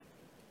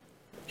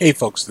Hey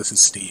folks, this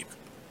is Steve.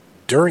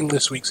 During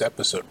this week's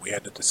episode, we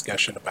had a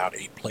discussion about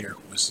a player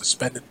who was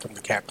suspended from the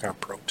Capcom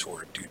Pro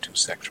Tour due to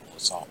sexual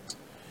assault.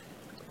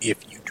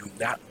 If you do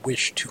not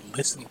wish to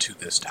listen to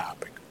this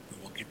topic, we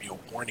will give you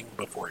a warning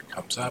before it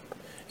comes up,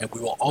 and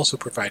we will also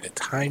provide a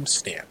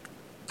timestamp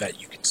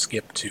that you can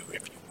skip to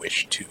if you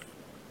wish to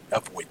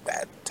avoid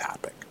that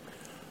topic.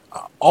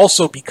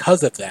 Also,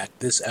 because of that,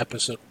 this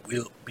episode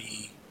will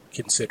be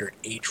considered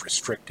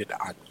age-restricted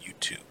on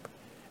YouTube.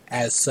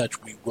 As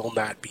such, we will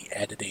not be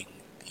editing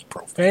the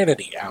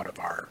profanity out of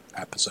our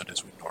episode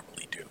as we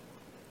normally do.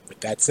 With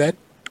that said,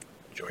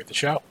 enjoy the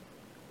show.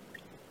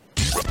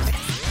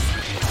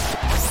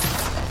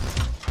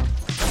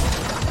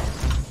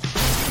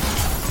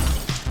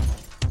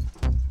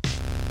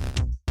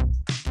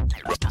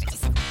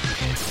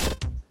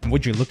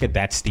 Would you look at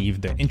that,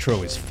 Steve? The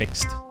intro is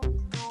fixed.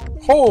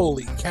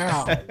 Holy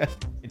cow.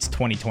 It's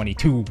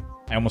 2022.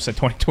 I almost said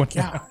 2021.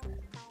 Yeah.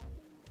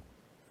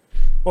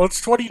 Well,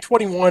 it's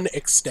 2021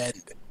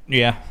 extended.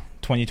 Yeah,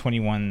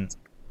 2021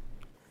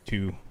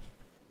 to...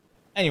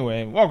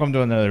 Anyway, welcome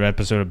to another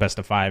episode of Best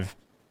of 5.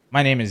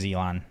 My name is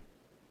Elon,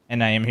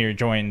 and I am here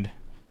joined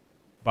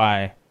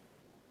by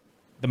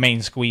the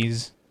main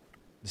squeeze,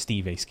 the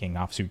Steve Ace King,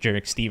 Offsuit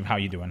Jerick. Steve, how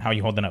you doing? How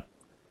you holding up?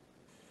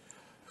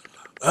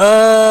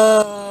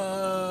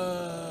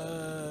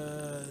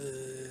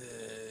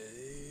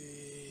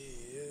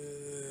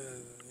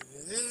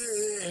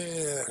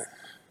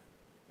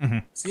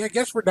 See, I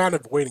guess we're not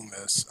avoiding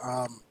this.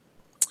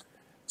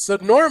 So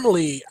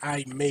normally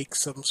I make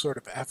some sort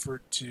of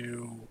effort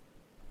to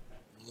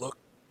look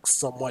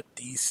somewhat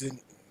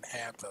decent and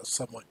have a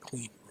somewhat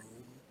clean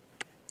room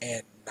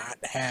and not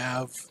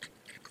have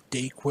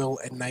Dayquil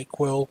and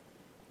NyQuil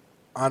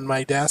on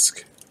my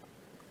desk.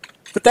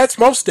 But that's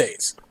most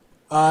days.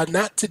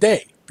 Not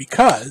today,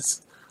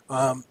 because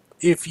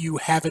if you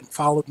haven't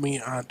followed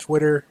me on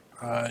Twitter,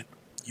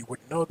 you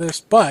wouldn't know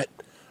this, but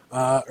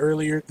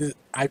earlier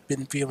I've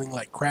been feeling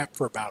like crap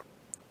for a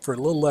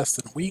little less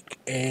than a week,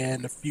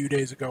 and a few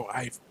days ago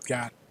I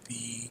got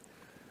the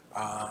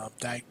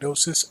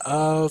diagnosis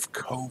of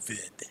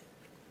COVID.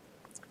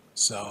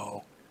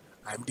 So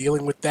I'm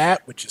dealing with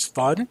that, which is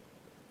fun.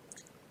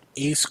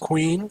 Ace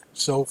Queen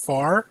so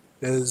far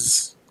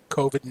is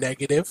COVID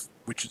negative,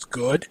 which is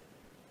good,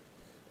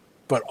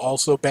 but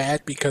also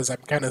bad because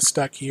I'm kind of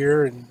stuck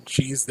here and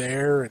she's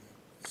there,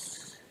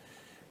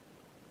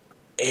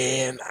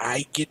 and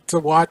I get to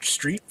watch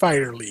Street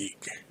Fighter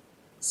League.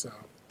 So,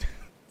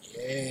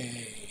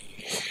 yay.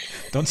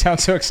 Don't sound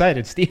so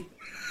excited, Steve.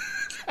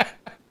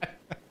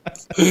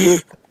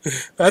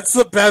 That's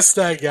the best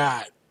I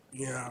got.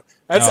 You know,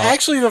 that's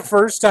actually the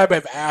first time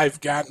I've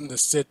gotten to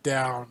sit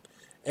down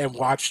and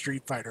watch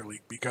Street Fighter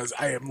League because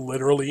I am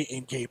literally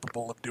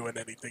incapable of doing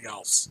anything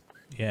else.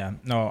 Yeah,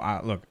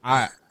 no, look,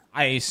 I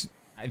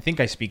think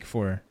I speak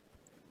for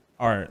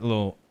our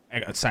little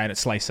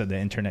slice of the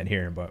internet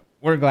here, but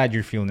we're glad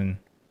you're feeling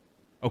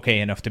okay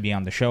enough to be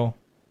on the show.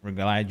 We're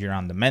glad you're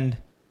on the mend.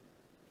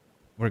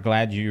 We're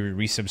glad you're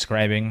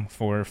resubscribing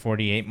for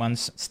 48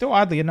 months. Still,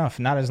 oddly enough,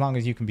 not as long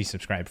as you can be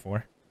subscribed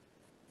for.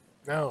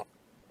 No.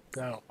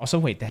 Also,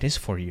 wait, that is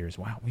 4 years.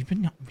 Wow, we've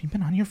been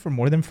on here for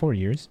more than 4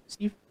 years,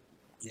 Steve.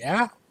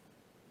 Yeah.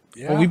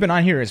 Well, we've been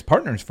on here as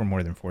partners for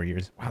more than 4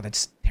 years. Wow,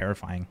 that's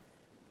terrifying.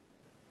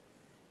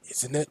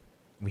 Isn't it?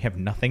 We have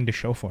nothing to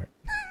show for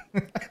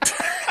it.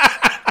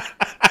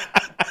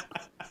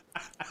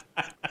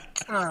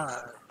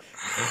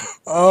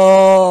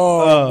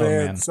 Oh,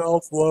 man.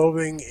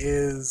 Self-loathing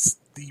is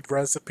the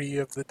recipe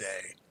of the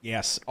day.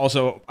 Yes.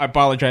 Also, I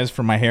apologize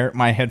for my hair.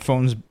 My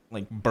headphones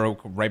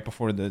broke right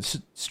before the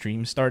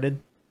stream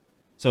started.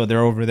 So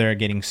they're over there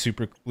getting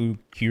super glue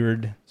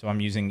cured. So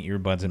I'm using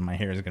earbuds and my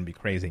hair is going to be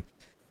crazy.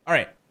 All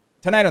right.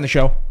 Tonight on the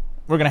show,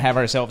 we're going to have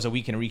ourselves a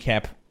weekend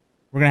recap.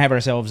 We're going to have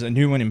ourselves a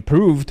new and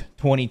improved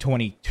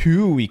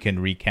 2022 weekend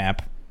recap.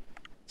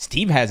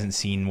 Steve hasn't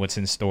seen what's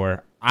in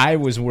store. I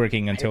was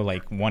working until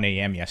 1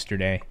 a.m.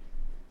 yesterday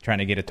trying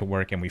to get it to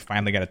work, and we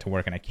finally got it to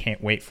work, and I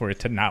can't wait for it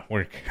to not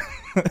work.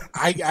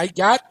 I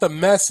got the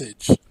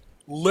message,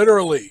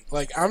 literally.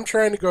 I'm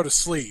trying to go to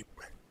sleep,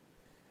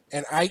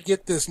 and I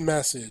get this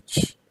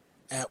message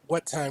at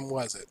what time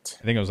was it?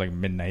 I think it was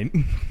midnight.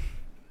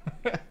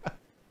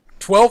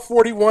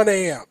 12:41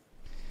 a.m.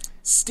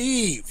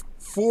 Steve,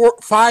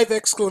 5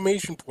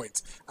 exclamation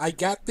points. I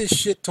got this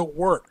shit to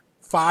work.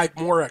 5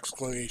 more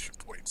exclamation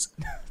points.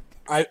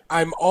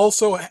 I'm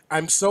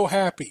so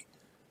happy.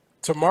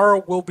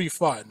 Tomorrow will be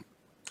fun.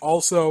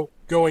 Also,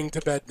 going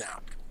to bed now.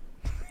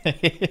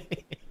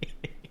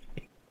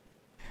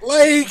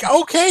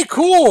 Okay,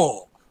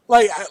 cool.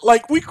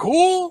 We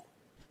cool?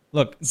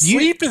 Look,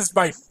 sleep is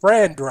my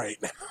friend right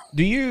now.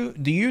 Do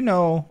you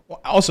know?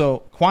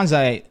 Also,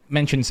 Kwanzaa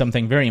mentioned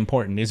something very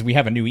important. Is we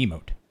have a new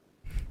emote.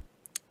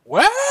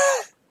 What?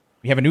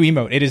 We have a new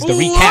emote. It is the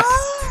recap.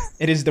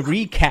 It is the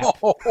recap.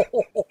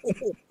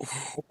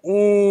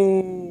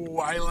 Oh,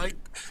 I like.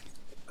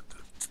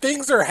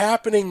 Things are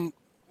happening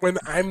when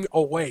I'm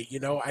away.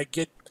 I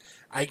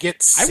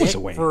get sick was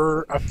away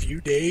for a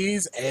few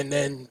days, and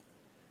then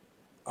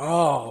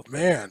Oh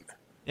man,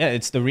 Yeah,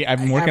 it's the I've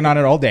I been working haven't.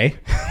 on it all day.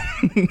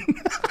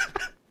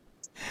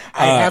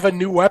 I have a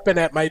new weapon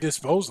at my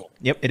disposal.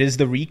 Yep, it is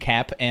the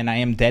recap, and I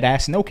am dead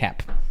ass no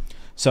cap.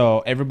 So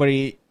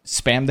everybody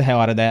spam the hell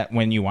out of that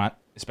when you want,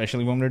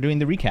 especially when we're doing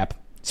the recap.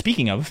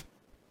 Speaking of,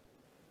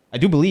 I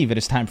do believe it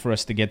is time for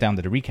us to get down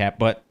to the recap,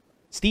 but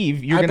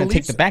Steve, you're I going to believe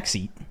take the so. back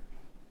seat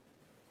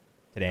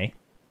today,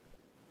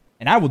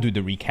 and I will do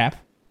the recap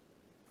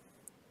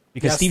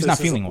because Yes, Steve's this not is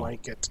a feeling well.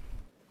 blanket.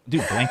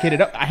 Dude, blanket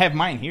it up. I have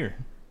mine here.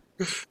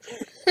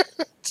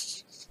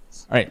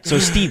 All right, so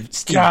Steve,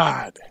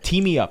 God,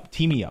 tee me up.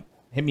 Hit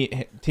me,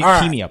 tee All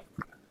right. me up.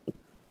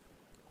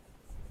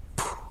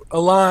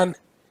 Alon,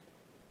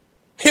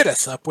 hit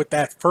us up with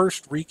that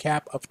first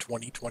recap of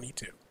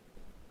 2022.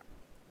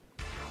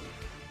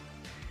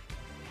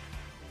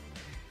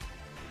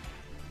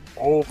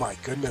 Oh my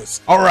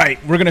goodness. All right,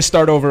 we're going to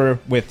start over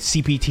with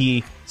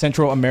CPT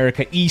Central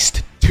America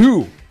East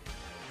 2.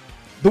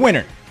 The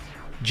winner,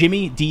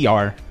 Jimmy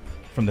DR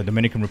from the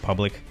Dominican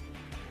Republic,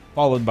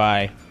 followed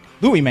by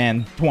Louis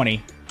Man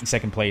 20 in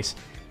second place,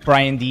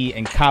 Brian D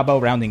and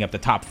Cabo rounding up the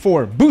top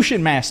 4,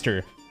 Bushin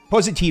Master,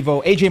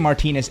 Positivo, AJ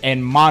Martinez,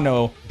 and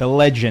Mono the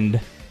Legend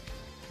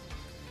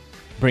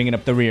bringing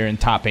up the rear in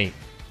top 8.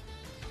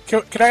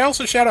 Can I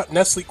also shout out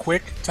Nestle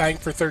Quick, tying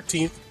for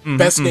 13th?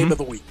 Best name of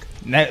the week.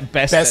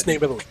 Best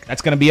name of the week.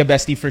 That's going to be a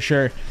bestie for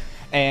sure.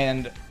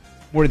 And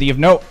worthy of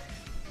note,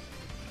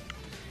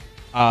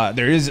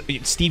 there is,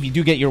 Steve, you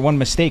do get your one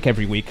mistake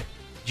every week.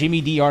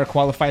 Jimmy DR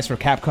qualifies for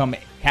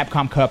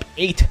Capcom Cup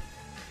 8.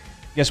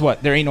 Guess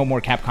what? There ain't no more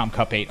Capcom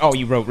Cup 8. Oh,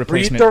 you wrote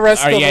replacement. Read the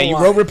rest of yeah, the you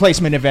line. wrote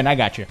replacement event. I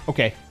got you.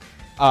 Okay.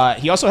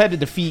 He also had to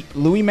defeat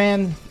Louis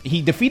Man.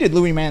 He defeated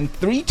Louis Man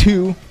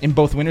 3-2 in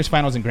both winners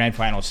finals and grand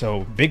finals.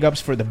 So big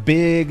ups for the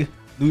big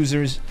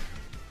losers,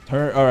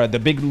 or the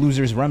big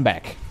losers run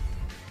back.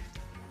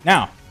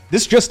 Now,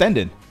 this just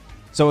ended.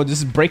 So this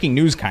is breaking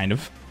news, kind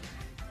of.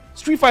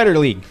 Street Fighter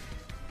League.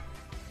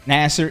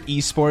 Nasser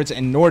Esports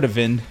and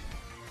Nordavind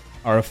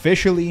are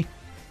officially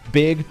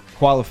big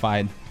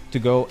qualified to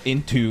go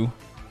into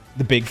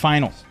the big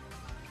finals.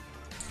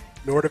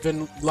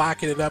 Nordavind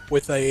locking it up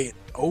with a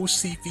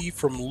OCV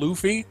from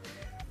Luffy,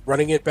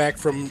 running it back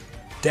from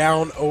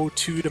down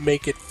 0-2 to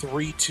make it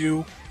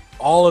 3-2.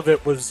 All of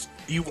it was,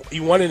 he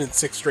won it in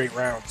 6 straight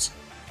rounds.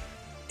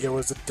 It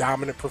was a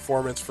dominant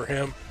performance for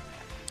him.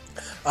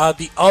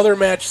 The other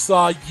match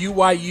saw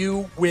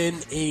UYU win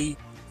a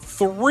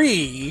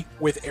 3,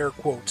 with air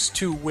quotes,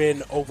 2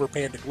 win over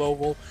Panda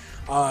Global.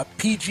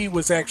 PG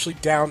was actually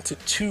down to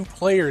 2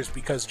 players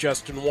because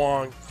Justin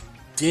Wong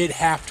did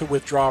have to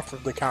withdraw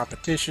from the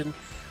competition.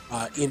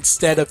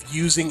 Instead of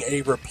using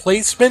a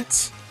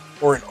replacement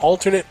or an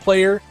alternate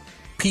player,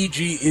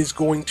 PG is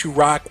going to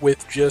rock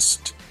with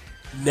just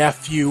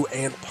Nephew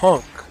and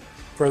Punk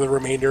for the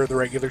remainder of the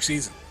regular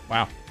season.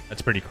 Wow,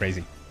 that's pretty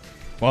crazy.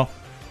 Well,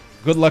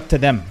 good luck to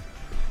them.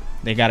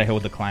 They got a hill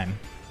to climb.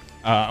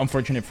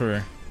 Unfortunate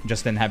for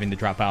Justin having to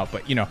drop out,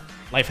 but, you know,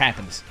 life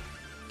happens.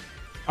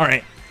 All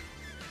right,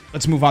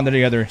 let's move on to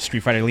the other Street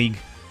Fighter League.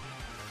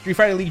 Street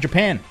Fighter League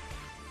Japan.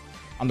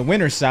 On the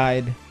winner's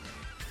side,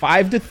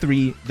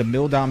 5-3, the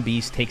Mildon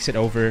Beast takes it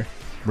over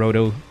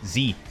Roto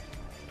Z.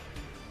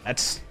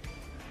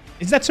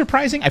 Is that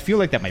surprising? I feel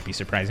like that might be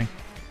surprising.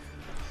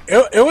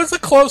 It was a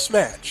close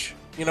match.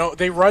 You know,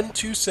 they run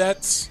 2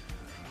 sets.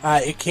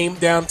 It came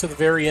down to the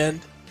very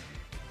end.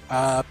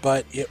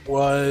 But it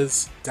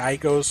was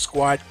Daigo's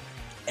squad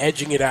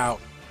edging it out.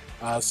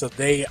 So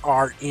they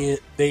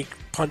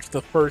punched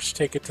the first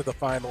ticket to the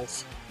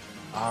finals.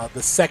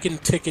 The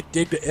second ticket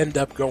did end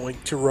up going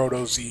to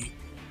Roto Z.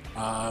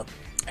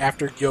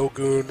 After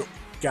Yogun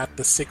got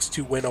the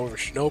 6-2 win over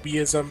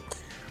Shinobiism,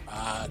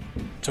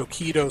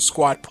 Tokido's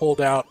squad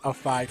pulled out a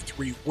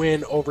 5-3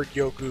 win over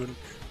Yogun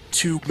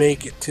to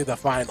make it to the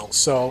finals.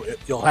 So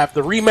you'll have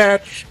the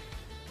rematch.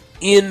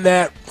 In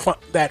that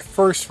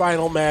first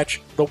final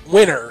match, the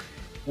winner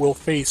will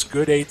face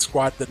Good 8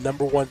 Squad, the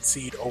number 1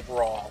 seed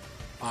overall.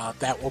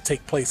 That will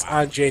take place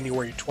on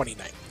January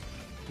 29th.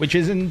 Which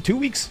is in 2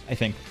 weeks, I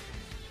think.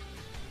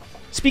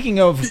 Speaking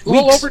of weeks... A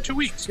little over 2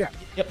 weeks, yeah.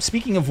 Yep,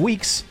 speaking of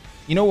weeks,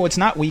 you know what's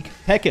not weak?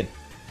 Tekken.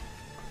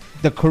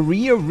 The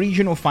Korea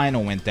Regional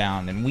Final went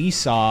down, and we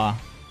saw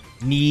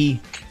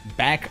Nii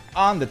back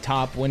on the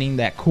top, winning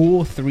that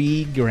cool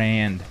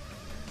 $3,000.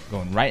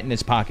 Going right in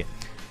his pocket.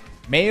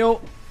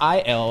 Mayo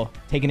IL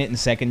taking it in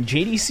second.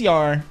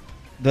 JDCR,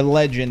 the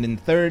legend, in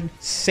third.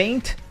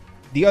 Saint,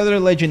 the other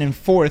legend, in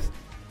fourth.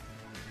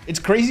 It's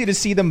crazy to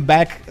see them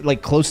back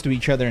like close to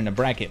each other in the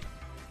bracket.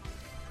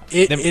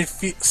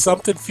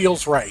 Something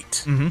feels right.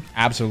 Mm-hmm,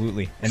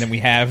 absolutely. And then we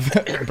have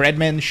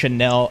Breadman,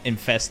 Chanel,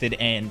 Infested,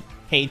 and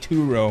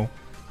K2Ro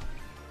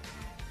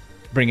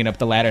bringing up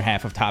the latter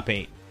half of top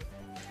 8.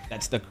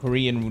 That's the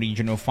Korean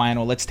regional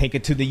final. Let's take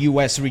it to the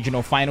U.S.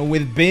 regional final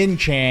with Bin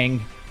Chang.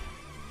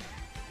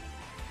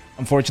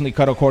 Unfortunately,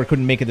 Cuddlecore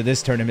couldn't make it to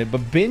this tournament,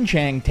 but Bin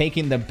Chang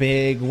taking the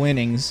big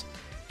winnings.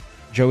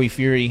 Joey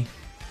Fury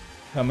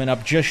coming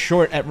up just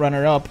short at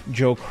runner-up.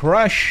 Joe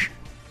Crush.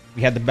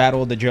 We had the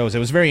Battle of the Joes. It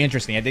was very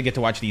interesting. I did get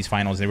to watch these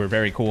finals. They were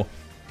very cool.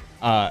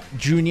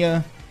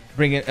 Junior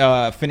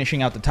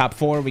finishing out the top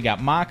 4. We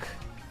got Mach,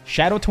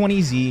 Shadow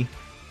 20Z,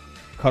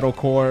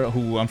 Cuddlecore,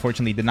 who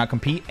unfortunately did not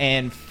compete,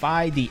 and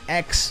Phi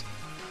DX,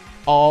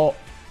 all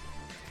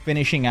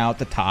finishing out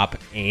the top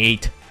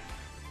 8.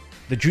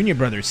 The Junior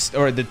brothers,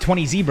 or the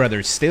 20Z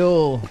brothers,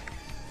 still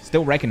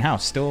wrecking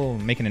house, still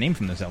making a name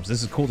for themselves.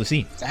 This is cool to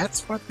see.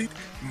 That's what the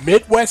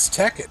Midwest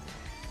Tekken,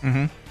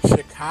 Mm-hmm.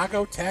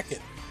 Chicago Tekken.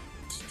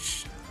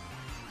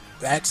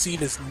 That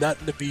scene is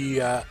nothing to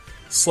be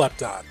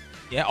slept on.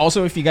 Yeah.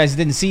 Also, if you guys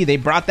didn't see, they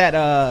brought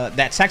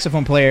that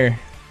saxophone player,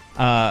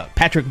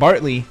 Patrick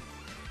Bartley,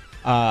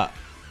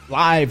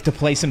 live to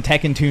play some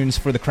Tekken tunes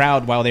for the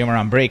crowd while they were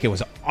on break. It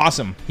was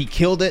awesome. He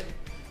killed it.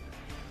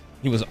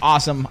 He was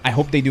awesome. I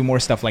hope they do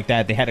more stuff like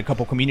that. They had a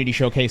couple community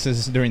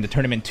showcases during the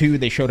tournament too.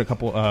 They showed a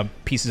couple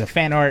pieces of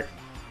fan art.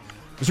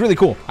 It was really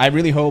cool. I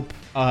really hope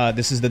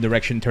this is the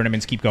direction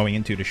tournaments keep going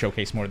into, to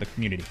showcase more of the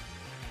community.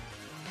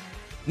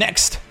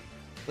 Next,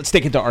 let's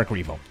take it to Arc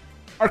Revo.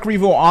 Arc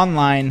Revo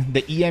Online,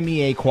 the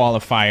EMEA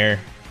qualifier.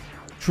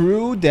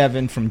 True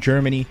Devon from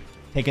Germany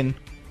taking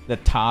the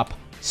top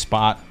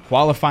spot,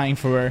 qualifying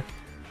for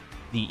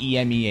the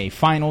EMEA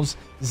finals.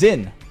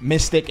 Zin,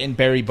 Mystic, and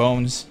Barry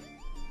Bones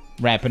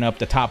wrapping up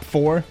the top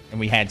 4. And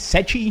we had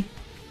Sechi,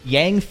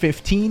 Yang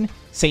 15,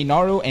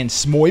 Seinaru, and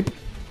Smoib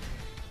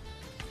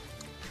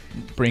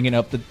bringing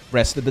up the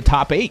rest of the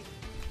top 8.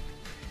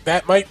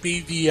 That might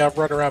be the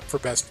runner-up for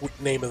best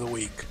name of the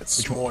week.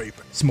 Smoib.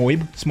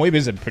 Smoib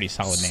is a pretty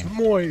solid name.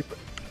 Smoib.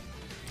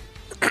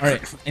 All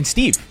right, and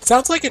Steve.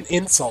 Sounds like an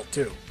insult,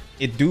 too.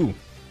 It do.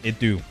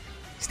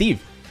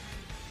 Steve.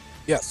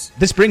 Yes.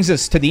 This brings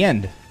us to the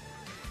end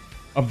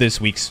of this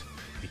week's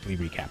weekly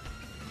recap.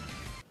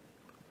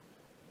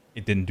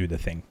 It didn't do the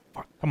thing.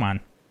 Fuck, come on.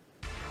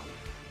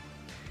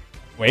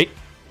 Wait.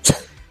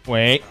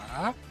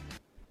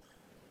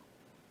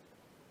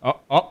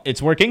 Oh,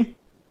 it's working.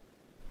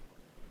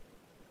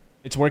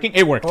 It's working.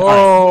 It worked. Oh,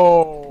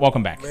 all right.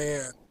 Welcome back.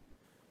 Man,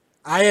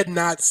 I had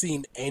not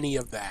seen any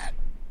of that.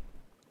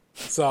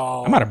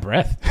 So I'm out of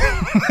breath.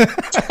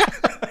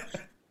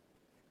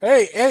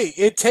 Hey,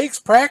 it takes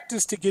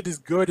practice to get as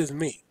good as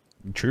me.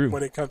 True.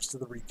 When it comes to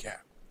the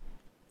recap.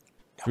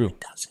 No, True. it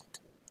doesn't.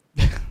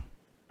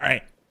 All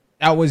right.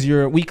 That was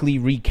your weekly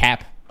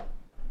recap.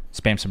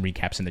 Spam some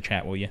recaps in the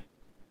chat, will you?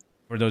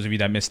 For those of you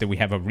that missed it, we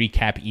have a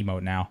recap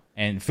emote now.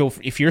 And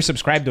if you're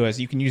subscribed to us,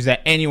 you can use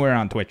that anywhere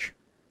on Twitch.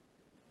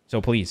 So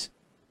please,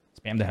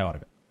 spam the hell out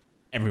of it.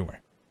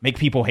 Everywhere. Make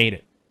people hate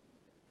it.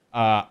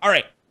 All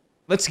right.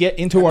 Let's get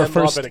into our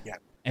first... love it again.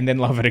 And then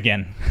love it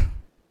again.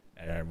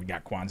 We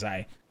got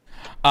Kwanzaa.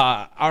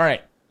 All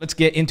right. Let's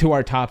get into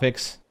our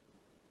topics.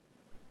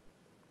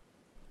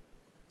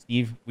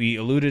 Steve, we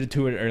alluded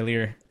to it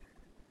earlier.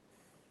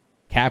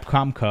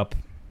 Capcom Cup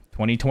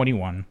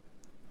 2021.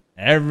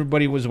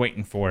 Everybody was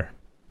waiting for.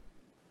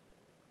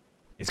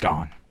 It's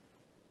gone.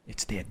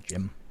 It's dead,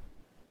 Jim.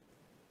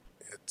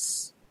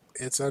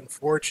 It's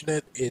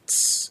unfortunate.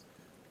 It's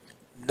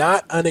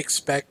not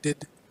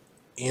unexpected,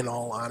 in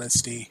all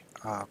honesty.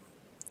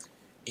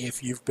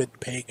 If you've been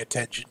paying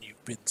attention,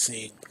 you've been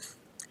seeing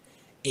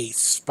a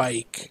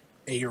spike,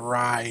 a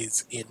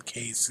rise in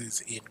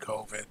cases in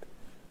COVID.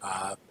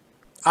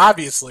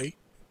 Obviously,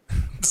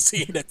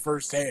 seeing it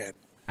firsthand.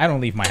 I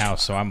don't leave my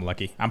house, so I'm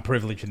lucky. I'm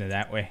privileged in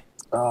that way.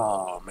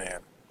 Oh,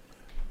 man.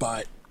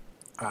 But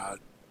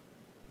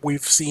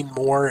we've seen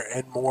more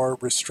and more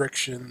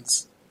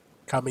restrictions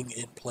coming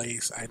in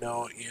place. I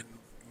know in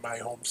my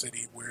home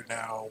city, we're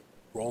now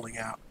rolling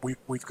out.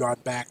 We've gone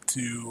back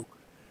to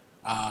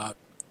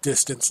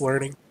distance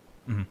learning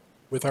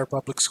with our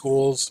public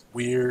schools.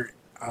 We are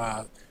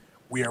now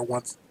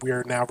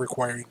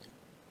requiring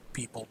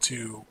people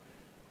to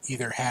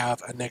either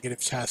have a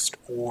negative test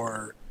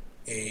or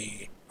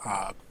a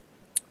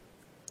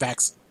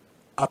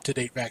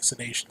up-to-date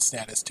vaccination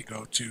status to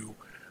go to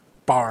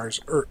bars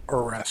or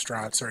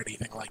restaurants or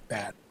anything like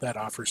that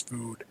offers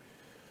food.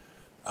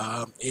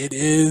 It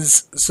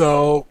is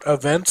so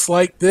events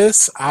like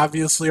this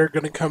obviously are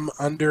going to come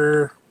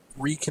under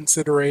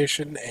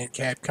reconsideration, and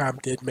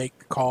Capcom did make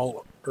the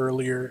call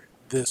earlier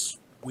this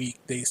week.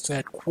 They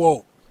said,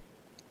 quote,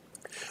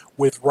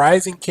 "With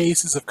rising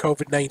cases of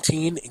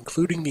COVID-19,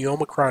 including the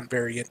Omicron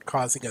variant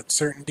causing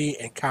uncertainty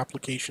and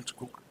complications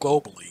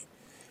globally,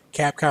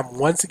 Capcom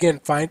once again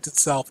finds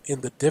itself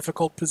in the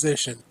difficult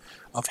position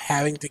of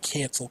having to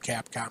cancel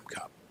Capcom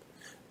Cup.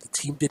 The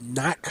team did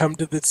not come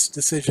to this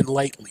decision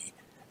lightly,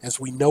 as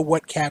we know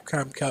what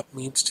Capcom Cup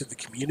means to the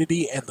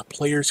community and the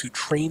players who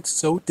trained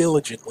so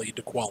diligently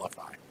to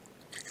qualify.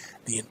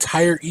 The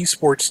entire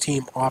esports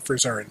team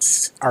offers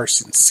our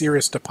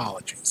sincerest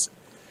apologies.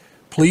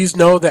 Please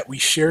know that we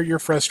share your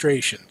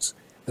frustrations,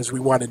 as we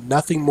wanted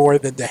nothing more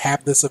than to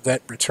have this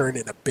event return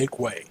in a big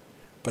way.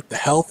 But the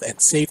health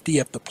and safety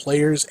of the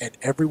players and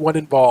everyone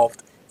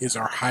involved is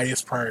our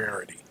highest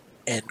priority."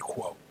 End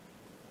quote.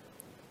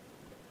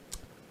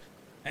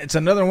 It's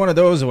another one of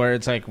those where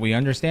it's like, we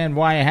understand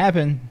why it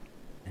happened,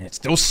 and it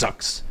still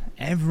sucks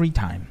every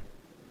time.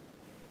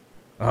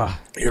 Ugh.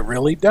 It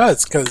really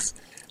does, because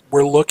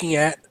we're looking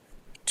at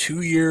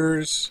 2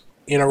 years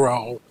in a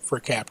row for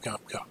Capcom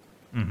Cup.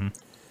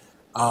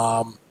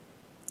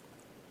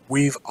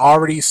 We've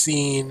already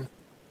seen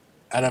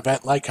an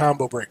event like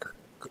Combo Breaker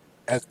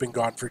has been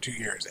gone for 2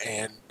 years,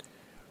 and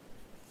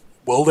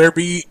will it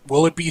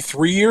be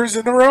 3 years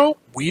in a row?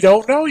 We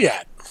don't know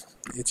yet.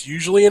 It's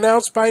usually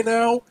announced by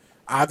now.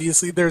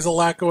 Obviously, there's a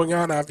lot going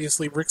on.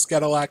 Obviously, Rick's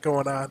got a lot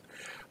going on,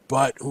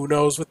 but who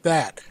knows with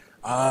that?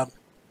 The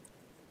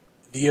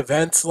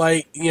events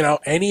like,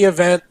 any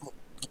event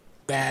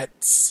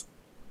that's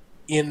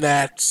in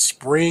that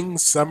spring,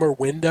 summer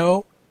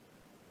window,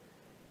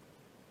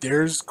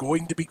 there's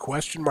going to be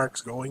question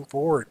marks going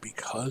forward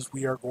because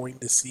we are going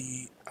to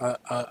see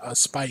a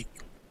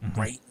spike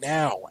right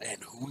now,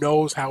 and who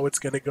knows how it's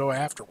going to go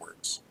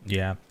afterwards.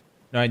 Yeah.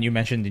 No, and you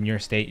mentioned in your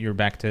state you're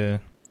back to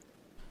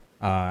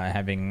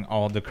having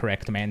all the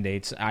correct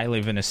mandates. I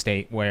live in a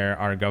state where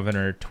our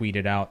governor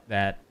tweeted out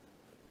that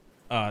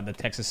the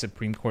Texas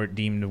Supreme Court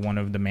deemed one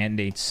of the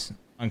mandates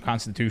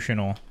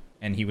unconstitutional,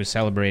 and he was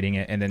celebrating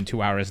it, and then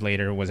 2 hours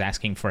later was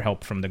asking for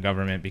help from the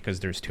government because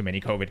there's too many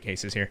COVID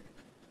cases here.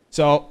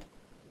 So,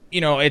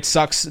 it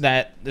sucks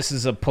that this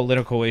is a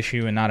political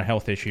issue and not a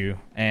health issue.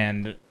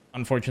 And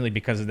unfortunately,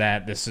 because of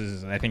that,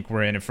 I think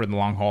we're in it for the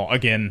long haul.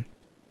 Again,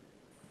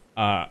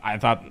 I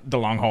thought the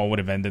long haul would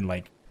have ended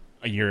like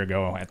a year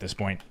ago at this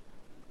point.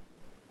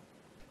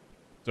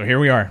 So here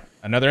we are.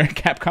 Another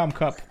Capcom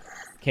Cup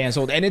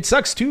canceled. And it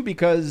sucks too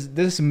because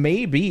this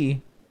may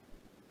be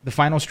the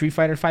final Street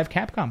Fighter V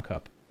Capcom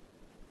Cup.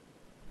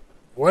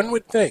 One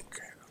would think.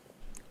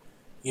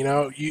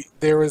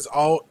 There was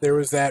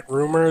that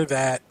rumor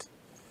that,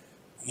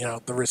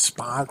 the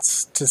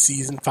response to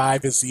Season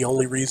 5 is the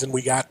only reason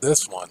we got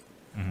this one.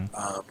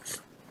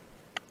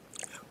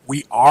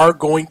 We are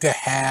going to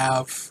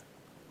have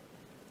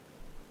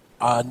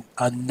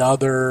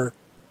another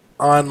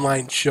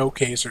online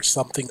showcase or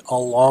something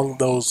along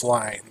those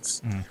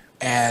lines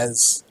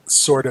as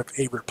sort of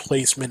a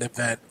replacement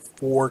event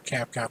for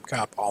Capcom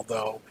Cup,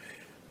 although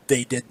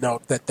they did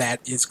note that that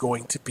is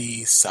going to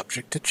be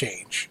subject to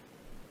change.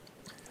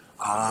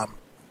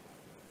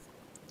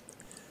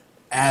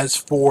 As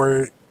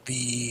for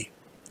the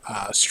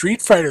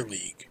Street Fighter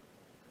League,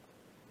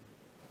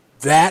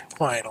 that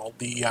final,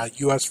 the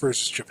U.S.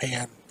 versus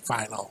Japan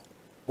final,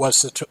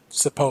 was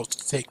supposed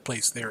to take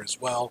place there as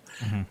well.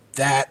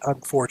 That,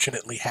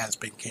 unfortunately, has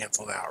been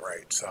canceled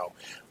outright. So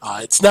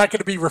it's not going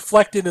to be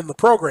reflected in the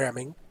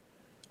programming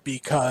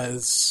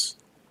because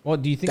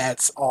do you think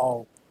that's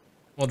all...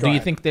 Well, do you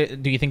think they're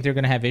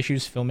going to have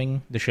issues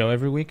filming the show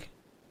every week?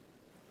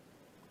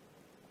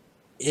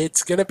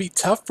 It's going to be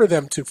tough for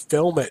them to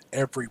film it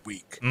every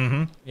week.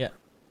 Yeah.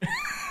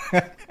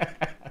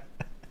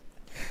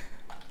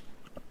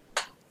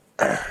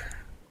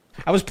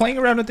 I was playing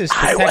around with this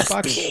Tic Tac box.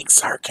 I was being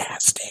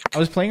sarcastic. I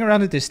was playing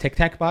around with this Tic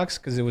Tac box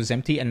because it was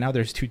empty, and now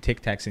there's 2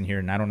 Tic Tacs in here,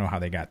 and I don't know how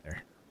they got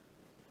there.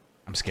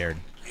 I'm scared.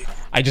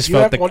 I just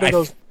felt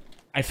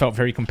I felt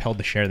very compelled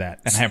to share that,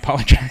 and I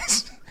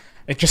apologize.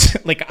 It just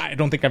I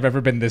don't think I've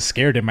ever been this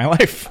scared in my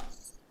life.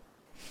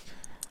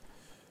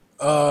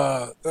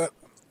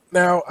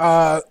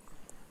 Now,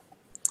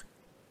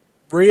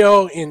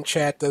 Rio in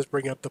chat does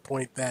bring up the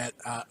point that,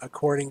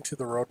 according to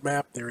the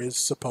roadmap, there is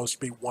supposed to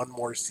be one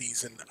more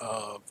season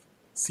of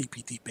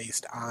CPT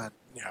based on,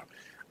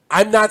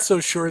 I'm not so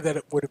sure that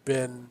it would have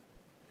been,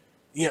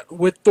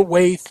 with the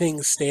way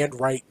things stand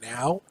right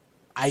now,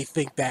 I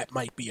think that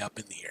might be up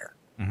in the air.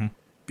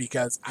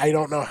 Because I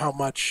don't know how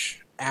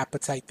much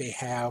appetite they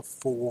have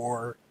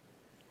for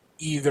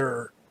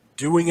either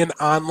doing an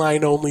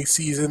online-only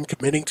season,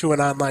 committing to an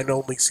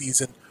online-only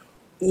season,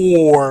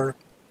 or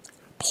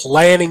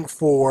planning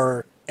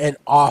for an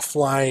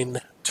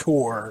offline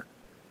tour,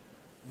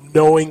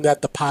 knowing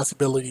that the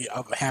possibility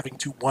of having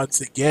to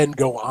once again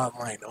go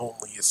online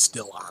only is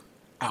still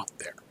out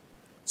there.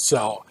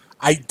 So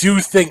I do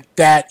think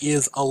that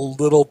is a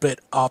little bit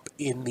up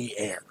in the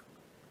air.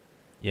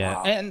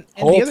 Yeah, and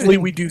hopefully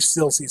we do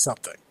still see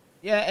something.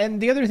 Yeah, and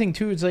the other thing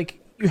too is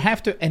you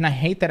have to, and I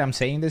hate that I'm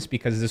saying this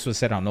because this was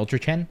said on Ultra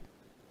Chen,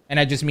 and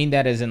I just mean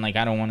that as in I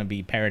don't want to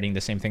be parroting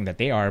the same thing that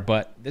they are,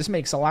 but this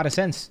makes a lot of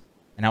sense.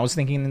 And I was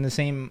thinking in the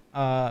same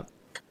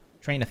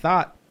train of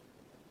thought,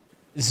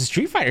 this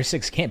Street Fighter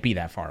 6 can't be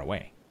that far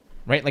away,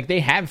 right? They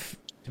have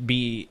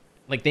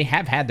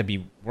had to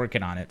be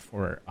working on it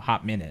for a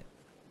hot minute.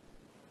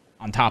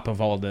 On top of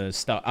all the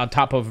stuff, on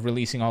top of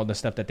releasing all the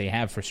stuff that they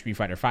have for Street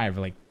Fighter 5,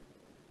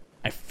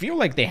 I feel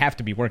like they have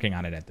to be working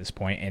on it at this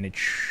point, and it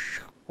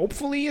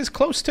hopefully is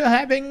close to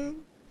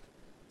having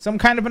some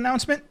kind of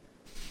announcement.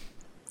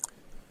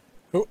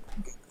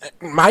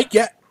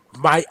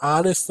 My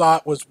honest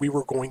thought was we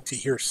were going to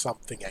hear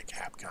something at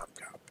Capcom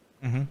Cup.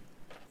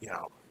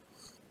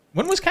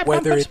 When was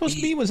Capcom Cup supposed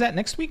to be? Was that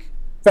next week?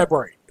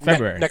 February.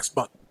 Next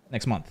month.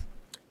 Next month.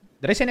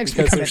 Did I say next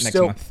week? I meant next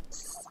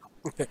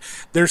month.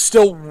 There's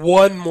still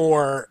one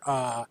more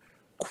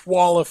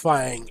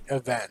qualifying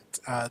event,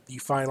 the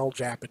final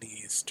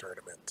Japanese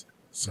tournament.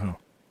 So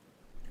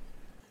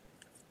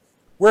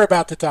we're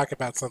about to talk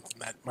about something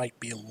that might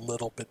be a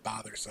little bit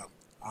bothersome.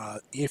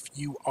 If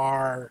you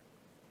are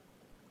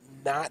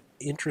not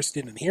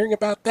interested in hearing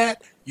about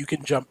that, you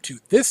can jump to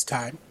this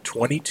time,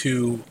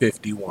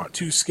 22:51,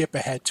 to skip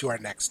ahead to our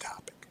next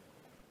topic.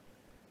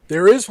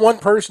 There is one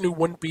person who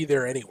wouldn't be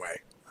there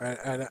anyway.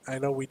 I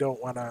know we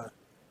don't want to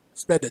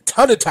spend a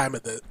ton of time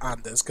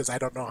on this because I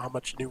don't know how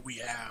much new we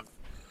have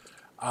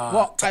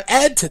to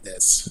add to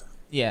this.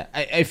 Yeah,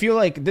 I feel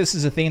like this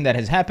is a thing that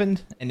has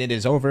happened and it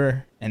is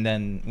over, and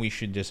then we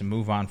should just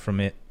move on from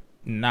it,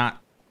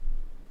 not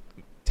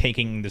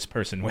taking this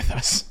person with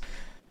us.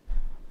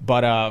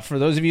 But for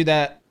those of you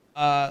that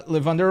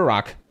live under a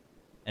rock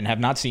and have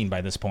not seen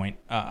by this point,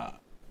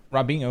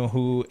 Robinho,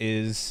 who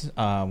is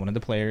one of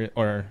the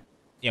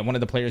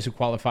players who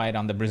qualified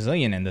on the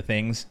Brazilian end of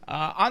things,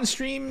 on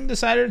stream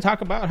decided to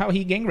talk about how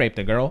he gang raped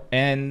a girl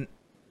and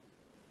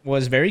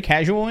was very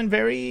casual and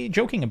very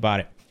joking about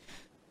it.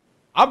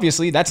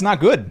 Obviously, that's not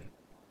good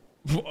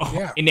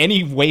in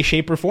any way,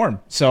 shape, or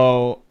form.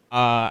 So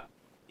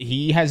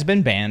he has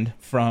been banned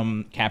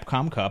from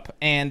Capcom Cup,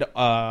 and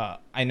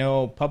I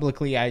know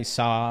publicly I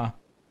saw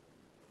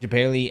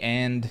Jabali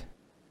and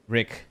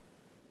Rick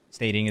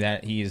stating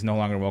that he is no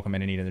longer welcome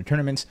in any of their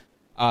tournaments.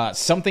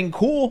 Something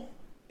cool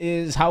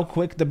is how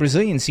quick the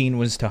Brazilian scene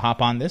was to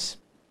hop on this.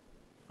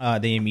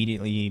 They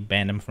immediately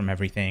banned him from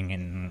everything,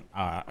 and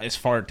as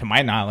far to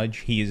my knowledge,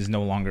 he is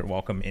no longer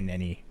welcome in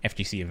any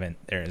FGC event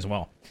there as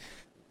well.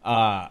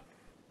 One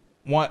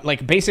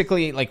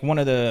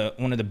of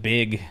the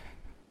big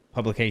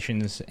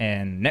publications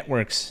and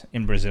networks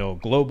in Brazil,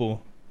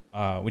 Global,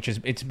 which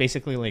is it's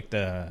basically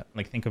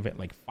think of it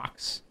like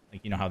Fox,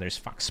 like you know how there's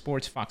Fox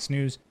Sports, Fox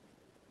News,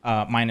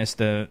 minus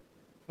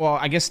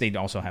I guess they'd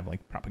also have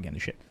like propaganda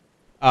shit.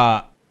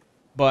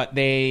 But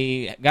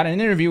they got an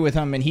interview with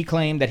him, and he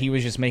claimed that he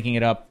was just making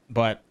it up.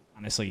 But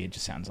honestly, it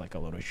just sounds like a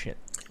load of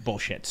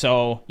bullshit.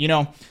 So,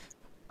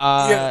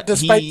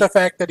 despite the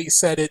fact that he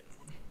said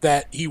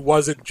that he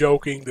wasn't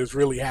joking, this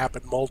really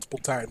happened multiple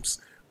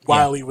times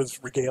while he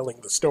was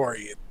regaling the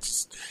story.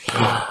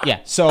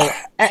 So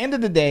at the end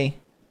of the day,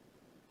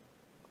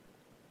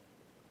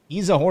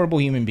 he's a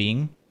horrible human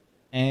being,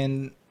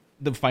 and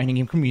the fighting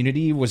game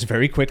community was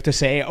very quick to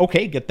say,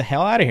 "Okay, get the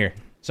hell out of here."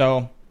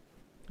 So.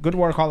 Good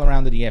work all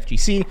around the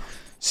FGC.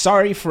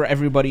 Sorry for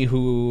everybody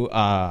who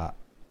had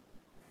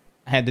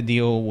to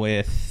deal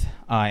with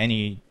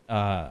any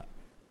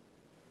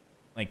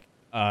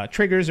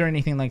triggers or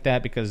anything like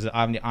that, because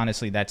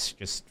honestly, that's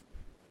just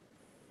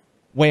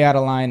way out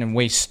of line and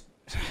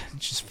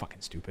just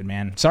fucking stupid,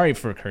 man. Sorry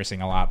for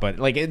cursing a lot, but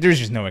there's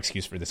just no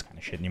excuse for this kind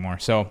of shit anymore.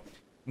 So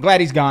I'm glad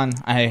he's gone.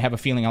 I have a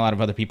feeling a lot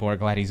of other people are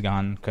glad he's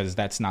gone, because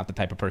that's not the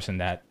type of person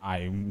that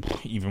I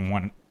even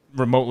want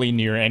remotely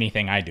near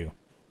anything I do.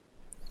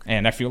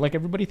 And I feel like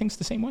everybody thinks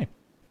the same way.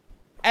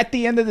 At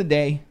the end of the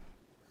day,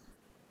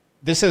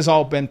 this has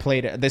all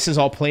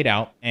played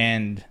out,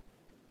 and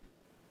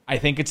I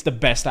think it's the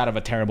best out of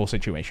a terrible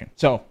situation.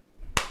 So,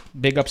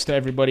 big ups to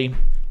everybody.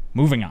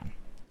 Moving on.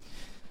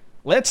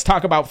 Let's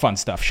talk about fun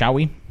stuff, shall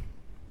we?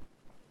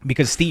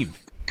 Because, Steve,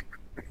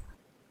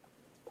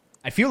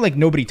 I feel like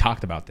nobody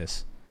talked about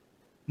this.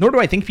 Nor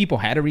do I think people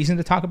had a reason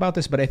to talk about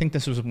this, but I think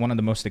this was one of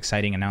the most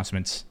exciting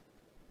announcements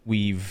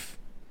we've,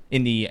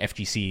 in the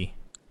FGC,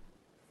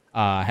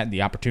 had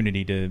the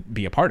opportunity to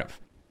be a part of.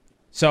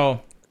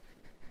 So,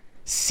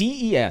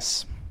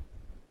 CES,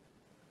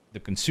 the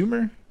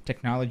Consumer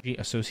Technology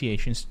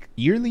Association's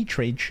yearly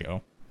trade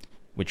show,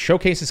 which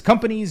showcases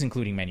companies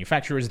including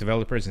manufacturers,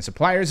 developers, and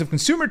suppliers of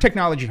consumer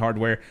technology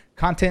hardware,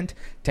 content,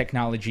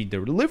 technology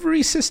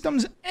delivery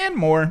systems, and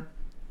more.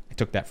 I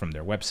took that from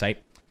their website.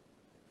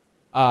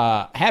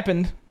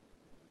 Happened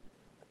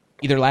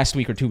either last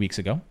week or 2 weeks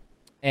ago.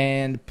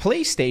 And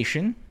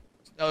PlayStation,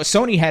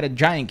 Sony had a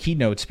giant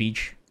keynote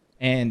speech.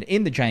 And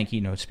in the giant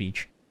keynote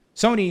speech,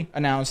 Sony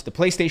announced the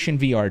PlayStation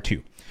VR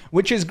 2,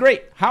 which is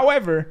great.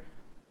 However,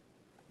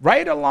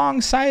 right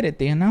alongside it,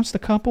 they announced a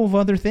couple of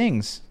other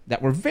things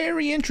that were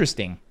very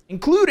interesting,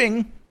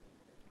 including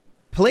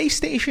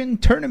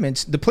PlayStation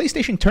Tournaments. The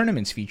PlayStation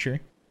Tournaments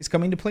feature is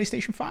coming to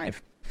PlayStation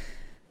 5.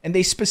 And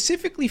they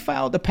specifically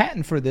filed a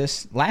patent for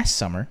this last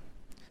summer.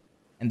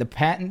 And the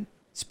patent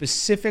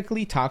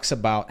specifically talks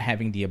about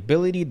having the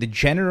ability to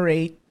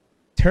generate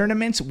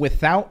tournaments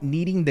without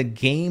needing the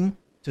game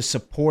to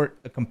support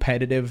a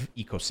competitive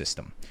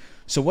ecosystem.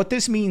 So what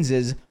this means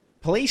is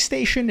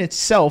PlayStation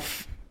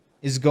itself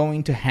is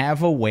going to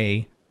have a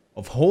way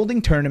of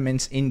holding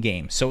tournaments in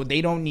games. So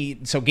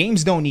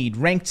games don't need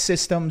ranked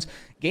systems.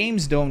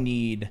 Games don't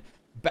need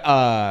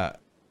like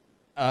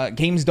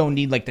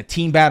the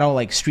team battle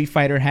like Street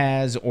Fighter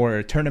has,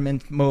 or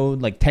tournament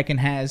mode like Tekken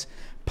has.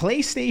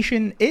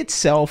 PlayStation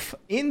itself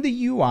in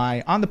the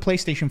UI on the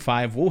PlayStation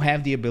 5 will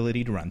have the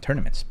ability to run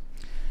tournaments.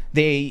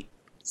 They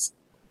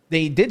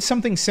did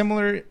something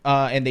similar,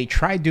 and they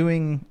tried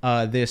doing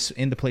this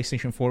in the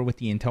PlayStation 4 with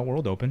the Intel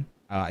World Open.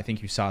 I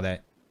think you saw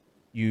that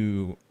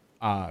you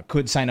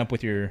could sign up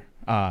with your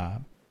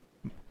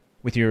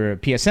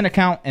PSN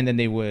account, and then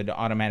they would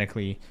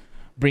automatically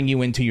bring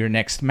you into your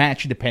next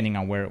match depending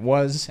on where it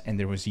was, and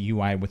there was a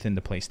UI within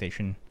the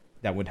PlayStation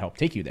that would help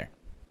take you there.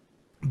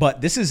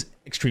 But this is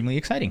extremely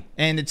exciting,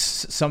 and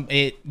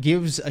it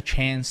gives a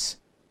chance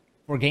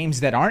for games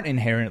that aren't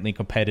inherently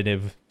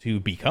competitive to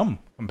become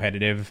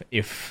competitive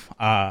if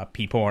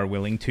people are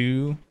willing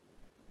to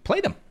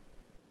play them.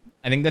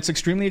 I think that's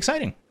extremely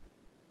exciting.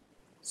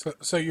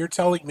 So you're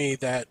telling me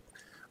that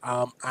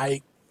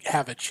I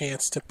have a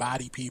chance to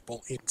body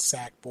people in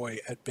Sackboy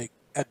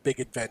at Big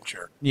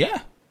Adventure?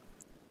 Yeah.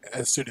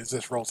 As soon as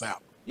this rolls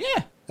out.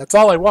 Yeah. That's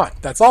all I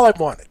want. That's all I've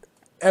wanted.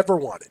 Ever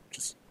wanted.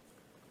 Just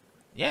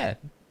yeah.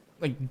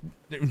 Like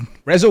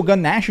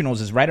Resogun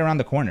Nationals is right around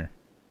the corner.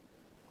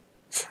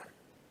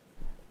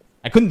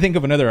 I couldn't think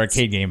of another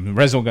arcade game.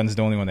 Resogun's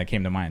the only one that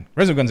came to mind.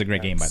 Resogun's a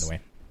great game, by the way.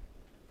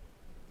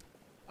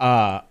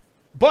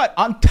 But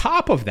on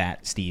top of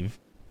that, Steve,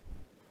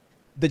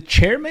 the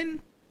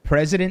chairman,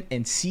 president,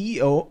 and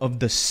CEO of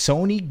the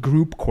Sony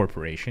Group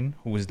Corporation,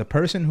 who was the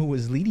person who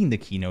was leading the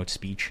keynote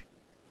speech,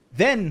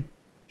 then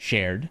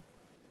shared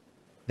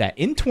that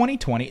in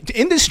 2020,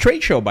 in this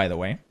trade show, by the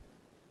way,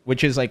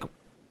 which is like,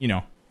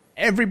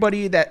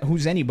 everybody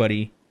who's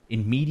anybody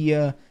in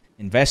media,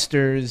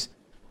 investors,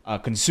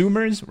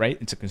 consumers, right?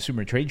 It's a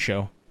consumer trade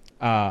show,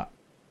 are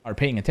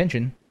paying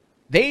attention.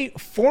 They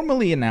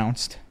formally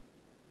announced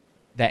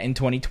that in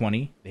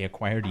 2020, they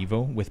acquired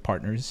Evo with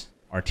partners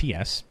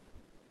RTS,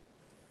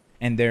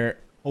 and they're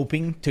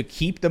hoping to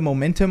keep the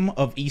momentum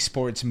of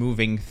esports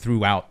moving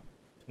throughout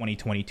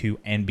 2022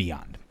 and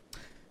beyond.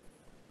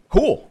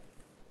 Cool.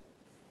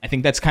 I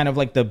think that's kind of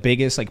like the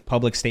biggest like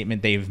public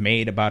statement they've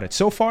made about it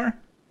so far,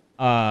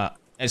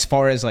 as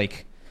far as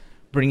like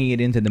bringing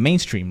it into the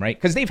mainstream, right?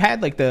 Because they've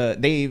had like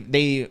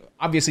they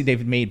obviously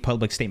they've made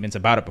public statements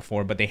about it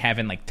before, but they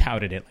haven't like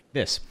touted it like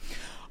this.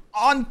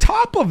 On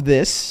top of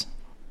this,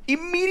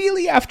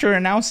 immediately after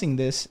announcing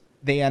this,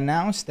 they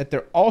announced that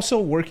they're also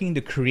working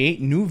to create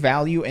new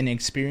value and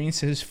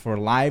experiences for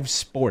live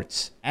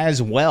sports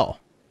as well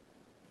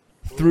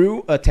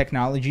through a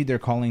technology they're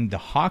calling the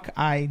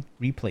Hawkeye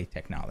replay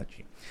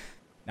technology.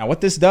 Now, what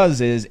this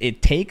does is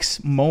it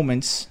takes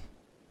moments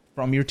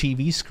from your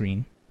TV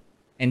screen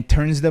and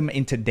turns them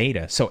into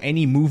data. So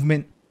any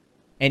movement,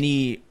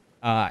 any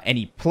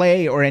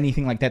play or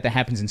anything like that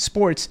happens in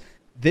sports,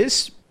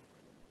 this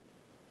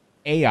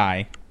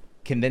AI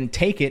can then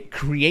take it,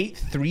 create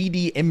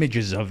 3D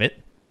images of it.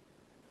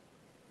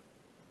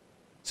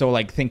 So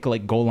like think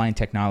like goal line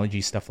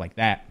technology, stuff like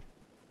that.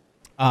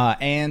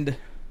 And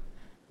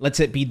lets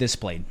it be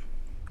displayed.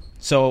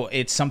 So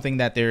it's something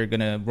that they're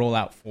going to roll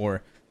out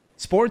for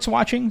sports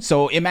watching.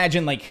 So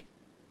imagine like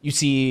you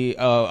see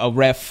a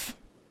ref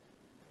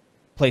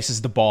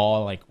places the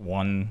ball like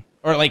one,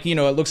 or like, it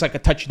looks like a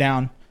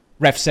touchdown.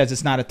 Ref says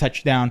it's not a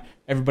touchdown.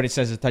 Everybody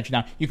says it's a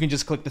touchdown. You can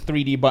just click the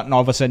 3D button.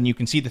 All of a sudden, you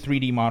can see the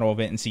 3D model of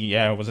it and see,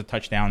 yeah, it was a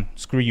touchdown.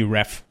 Screw you,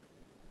 ref.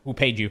 Who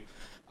paid you?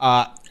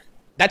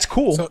 That's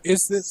cool. So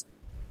is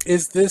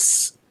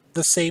this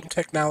the same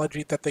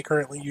technology that they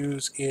currently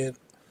use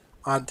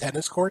on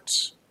tennis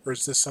courts, or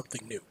is this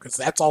something new? Because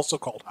that's also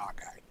called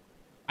Hawkeye.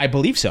 I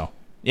believe so.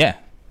 Yeah.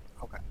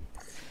 Okay.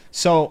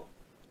 So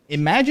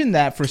imagine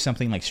that for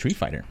something like Street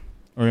Fighter,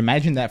 or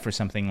imagine that for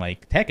something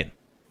like Tekken,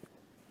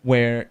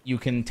 where you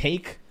can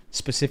take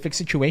specific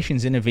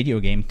situations in a video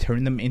game,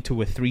 turn them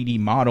into a 3D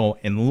model,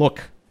 and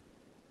look.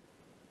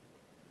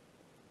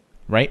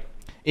 Right?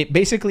 It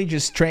basically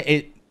just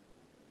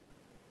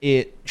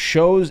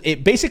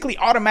it basically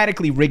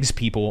automatically rigs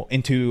people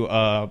into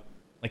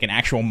like an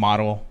actual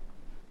model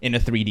in a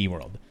 3D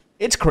world.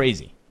 It's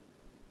crazy.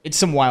 It's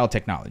some wild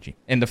technology.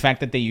 And the fact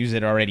that they use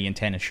it already in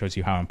tennis shows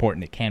you how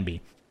important it can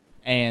be.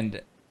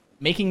 And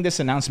making this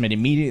announcement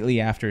immediately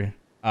after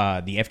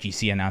the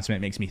FGC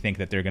announcement makes me think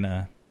that they're going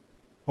to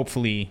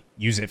hopefully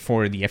use it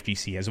for the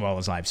FGC as well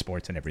as live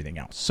sports and everything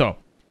else. So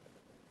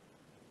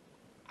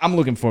I'm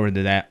looking forward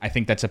to that. I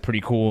think that's a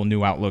pretty cool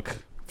new outlook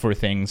for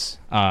things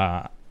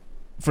that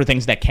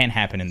can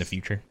happen in the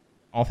future.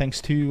 All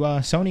thanks to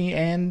Sony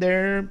and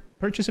their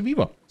purchase of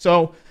Evo.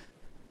 So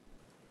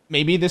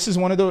maybe this is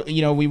one of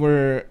the, we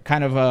were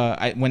kind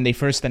of, when they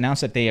first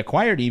announced that they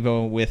acquired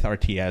Evo with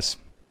RTS,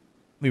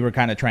 we were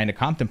kind of trying to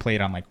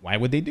contemplate on like, why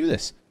would they do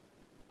this?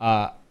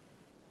 Not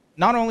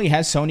only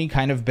has Sony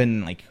kind of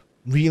been like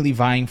really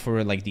vying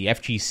for like the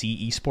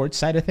FGC esports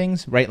side of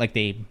things, right? Like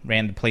they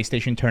ran the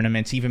PlayStation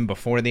tournaments even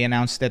before they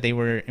announced that they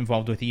were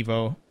involved with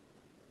Evo.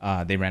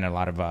 They ran a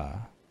lot of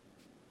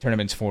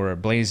tournaments for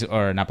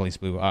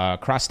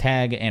Cross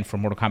Tag and for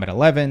Mortal Kombat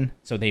 11.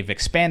 So they've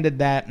expanded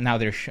that. Now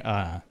they're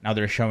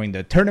showing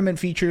the tournament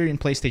feature in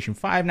PlayStation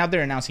 5. Now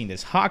they're announcing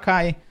this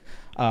Hawkeye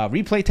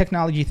replay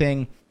technology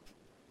thing.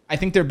 I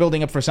think they're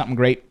building up for something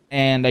great,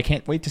 and I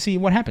can't wait to see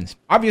what happens.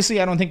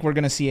 Obviously, I don't think we're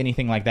going to see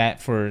anything like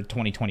that for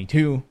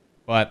 2022,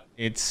 but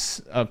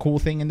it's a cool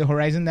thing in the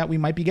horizon that we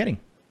might be getting.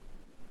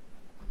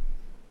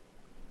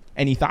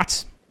 Any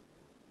thoughts?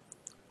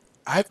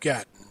 I've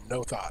got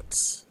no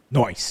thoughts.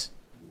 Nice.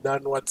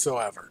 None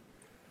whatsoever.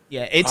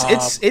 Yeah,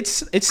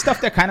 it's stuff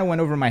that kind of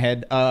went over my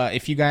head.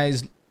 If you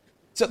guys,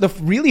 so the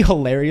really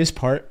hilarious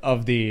part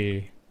of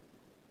the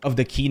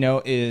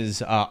keynote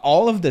is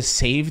all of the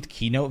saved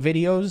keynote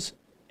videos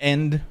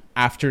end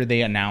after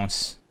they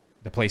announce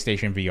the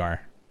PlayStation VR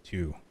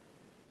 2.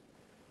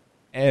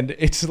 And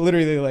it's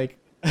literally like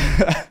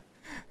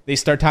they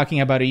start talking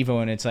about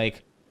Evo, and it's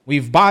like,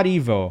 we've bought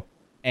Evo,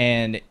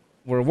 and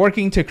we're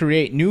working to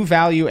create new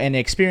value and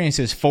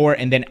experiences for,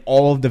 and then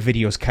all of the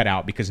videos cut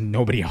out because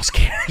nobody else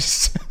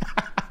cares.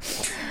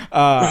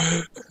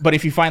 But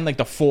if you find like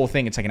the full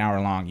thing, it's like an hour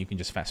long. You can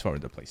just fast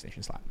forward the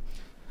PlayStation slot.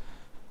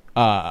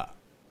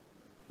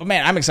 But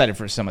man, I'm excited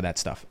for some of that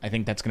stuff. I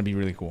think that's going to be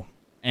really cool.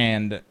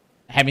 And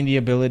having the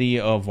ability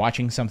of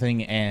watching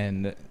something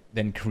and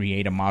then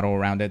create a model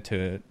around it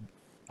to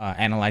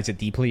analyze it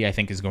deeply, I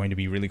think is going to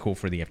be really cool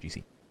for the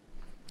FGC,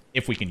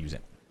 if we can use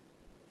it.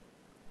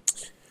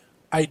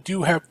 I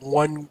do have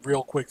one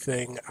real quick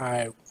thing.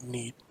 I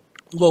need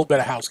a little bit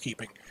of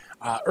housekeeping.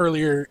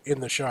 Earlier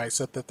in the show, I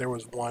said that there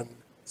was one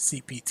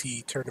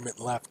CPT tournament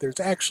left. There's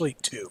actually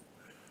two.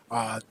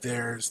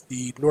 There's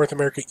the North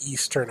America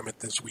East tournament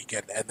this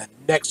weekend, and then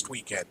next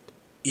weekend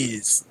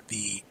is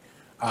the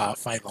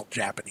final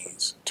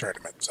Japanese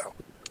tournament. So,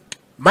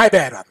 my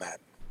bad on that.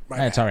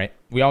 That's all right.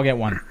 We all get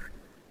one.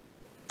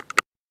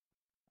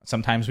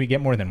 Sometimes we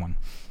get more than one.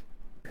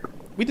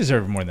 We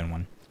deserve more than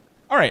one.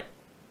 All right.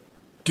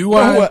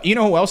 You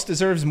know who else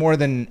deserves more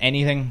than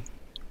anything?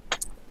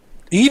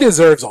 He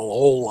deserves a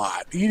whole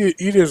lot. He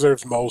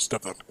deserves most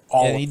of them.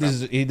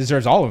 He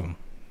deserves all of them.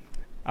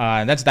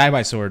 That's Die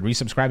by Sword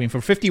resubscribing for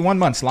 51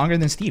 months, longer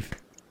than Steve.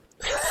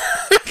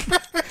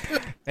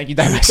 Thank you,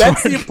 Die by Sword.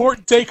 That's the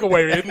important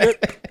takeaway, isn't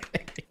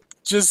it?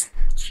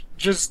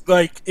 Just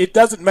like, it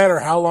doesn't matter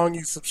how long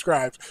you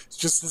subscribe. It's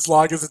just as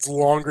long as it's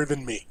longer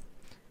than me.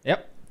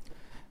 Yep.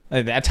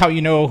 That's how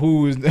you know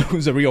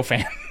who's a real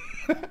fan.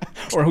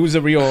 Or who's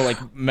a real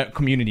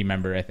community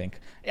member, I think.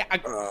 Yeah,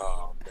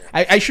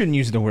 I shouldn't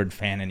use the word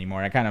fan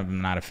anymore. I kind of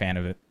am not a fan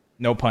of it.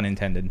 No pun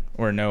intended.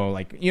 Or no,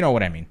 you know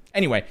what I mean.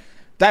 Anyway,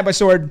 Die by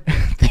Sword,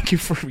 thank you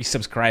for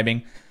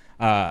resubscribing.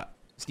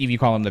 Steve, you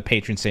call him the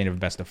patron saint of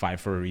Best of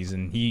Five for a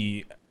reason.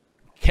 He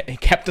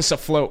kept us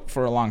afloat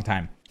for a long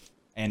time.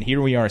 And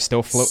here we are,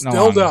 still floating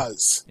along. Still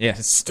does.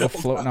 Yes, still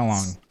floating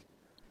along.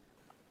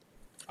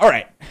 All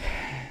right.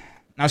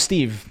 Now,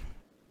 Steve,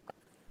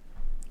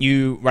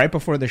 right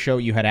before the show,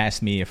 you had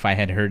asked me if I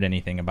had heard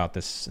anything about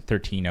this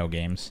 13-0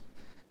 games.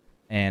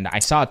 And I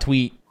saw a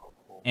tweet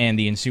and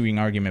the ensuing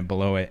argument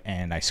below it,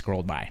 and I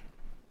scrolled by.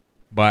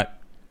 But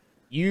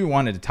you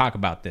wanted to talk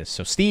about this.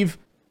 So, Steve,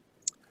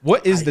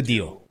 what is the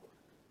deal?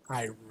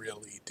 I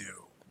really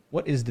do.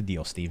 What is the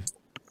deal, Steve?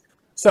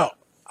 So,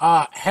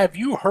 have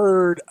you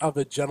heard of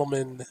a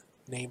gentleman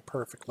named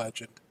Perfect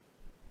Legend?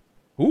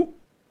 Who?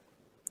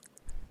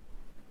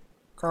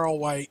 Carl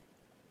White,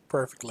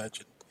 Perfect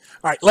Legend.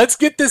 All right, let's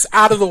get this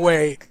out of the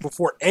way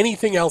before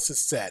anything else is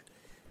said.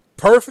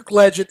 Perfect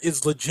Legend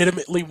is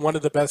legitimately one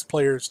of the best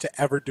players to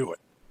ever do it.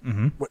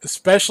 Mm-hmm.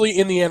 Especially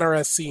in the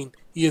NRS scene,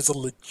 he is a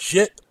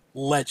legit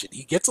legend.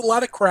 He gets a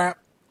lot of crap.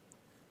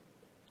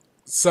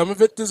 Some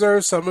of it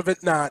deserves, some of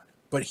it not.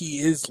 But he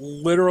is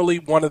literally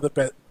one of the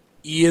best.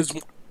 He is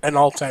an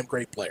all-time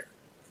great player.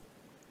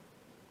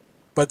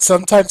 But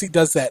sometimes he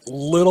does that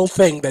little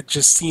thing that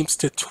just seems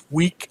to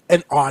tweak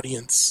an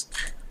audience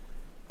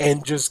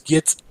and just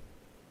gets...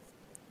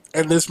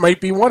 And this might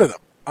be one of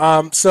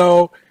them.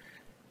 So,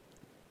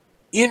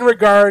 in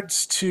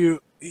regards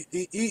to...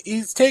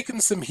 He's taken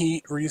some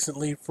heat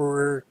recently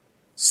for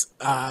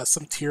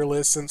some tier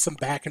lists and some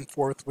back and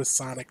forth with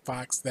Sonic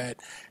Fox that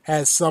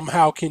has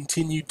somehow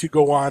continued to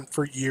go on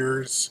for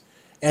years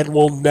and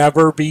will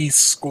never be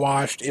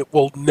squashed. It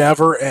will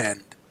never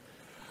end.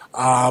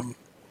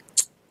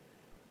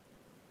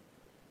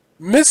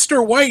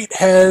 Mr. White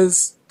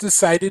has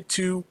decided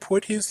to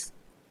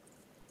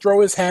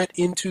throw his hat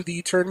into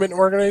the tournament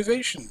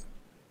organization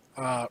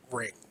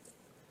ring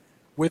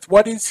with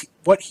what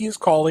he is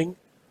calling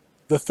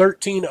the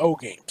 13-0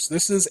 games.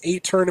 This is a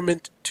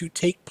tournament to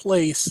take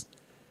place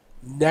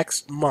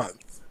next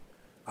month.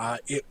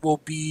 It will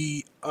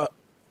be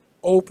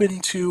open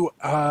to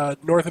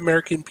North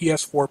American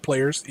PS4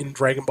 players in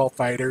Dragon Ball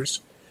FighterZ,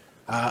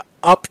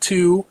 up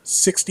to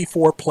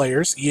 64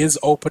 players. He is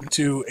open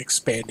to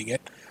expanding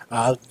it.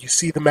 You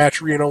see the Match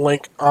Arena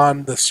link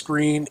on the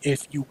screen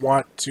if you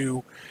want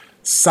to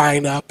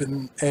sign up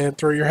and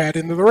throw your hat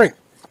into the ring.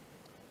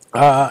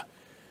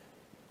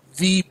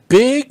 The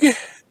big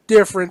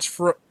difference,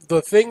 for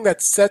the thing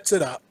that sets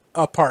it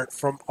apart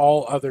from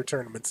all other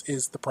tournaments,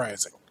 is the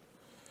pricing.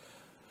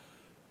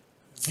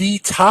 The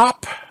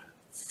top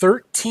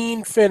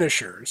 13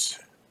 finishers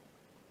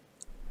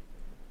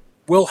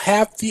will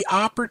have the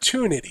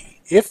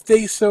opportunity, if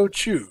they so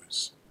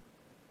choose,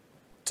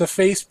 to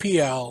face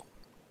PL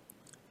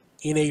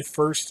in a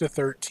 1st to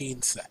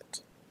 13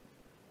 set.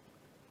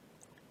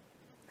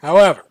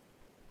 However,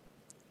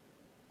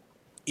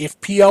 if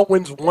PL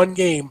wins one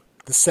game,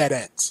 the set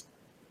ends.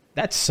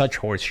 That's such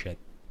horseshit.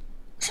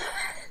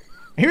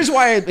 Here's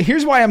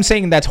why I'm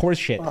saying that's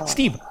horseshit.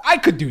 Steve, I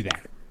could do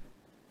that.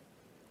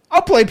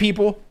 I'll play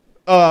people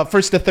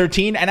 1st to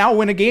 13 and I'll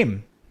win a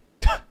game.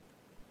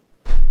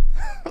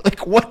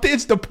 What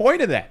is the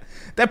point of that?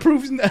 That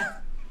proves... Now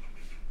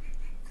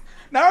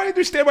I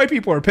understand why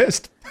people are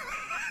pissed.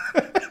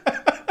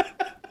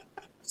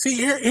 See,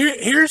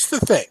 here's the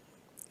thing.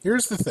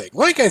 Here's the thing.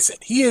 Like I said,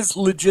 he is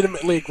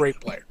legitimately a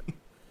great player.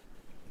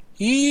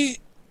 The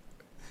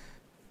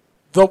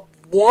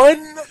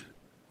one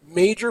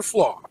major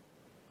flaw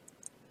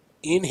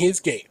in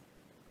his game,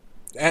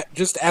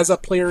 just as a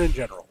player in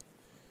general,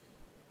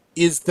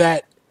 is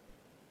that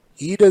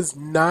he does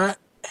not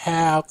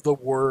have the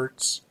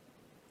words,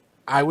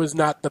 "I was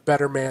not the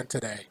better man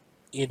today,"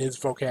 in his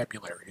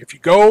vocabulary. If you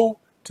go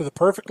to the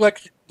Perfect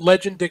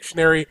Legend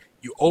Dictionary,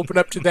 you open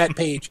up to that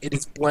page, it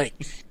is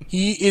blank.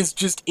 He is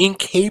just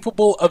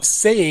incapable of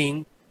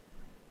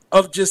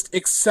just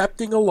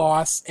accepting a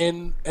loss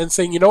and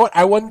saying, you know what,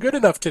 I wasn't good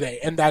enough today,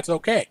 and that's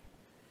okay.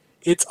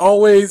 It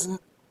always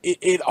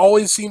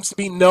seems to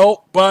be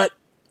no, but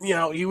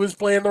he was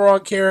playing the wrong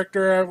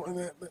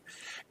character,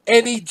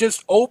 and he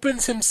just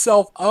opens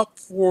himself up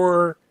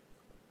for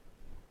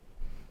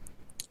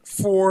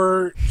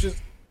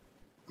just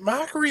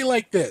mockery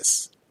like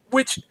this,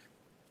 which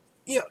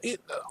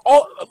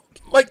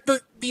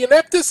the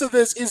ineptness of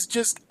this is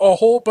just a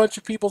whole bunch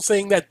of people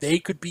saying that they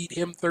could beat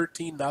him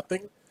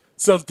 13-0.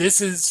 So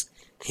this is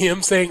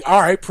him saying,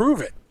 all right,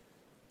 prove it.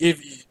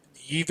 If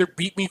you either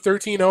beat me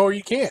 13-0 or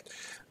you can't.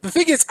 The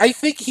thing is, I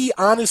think he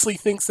honestly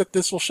thinks that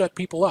this will shut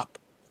people up.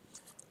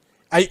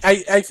 I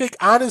think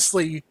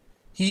honestly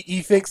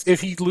he thinks if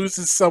he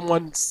loses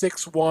someone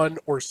 6-1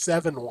 or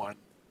 7-1,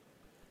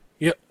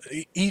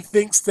 he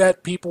thinks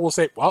that people will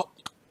say, well,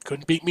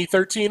 couldn't beat me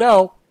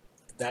 13-0.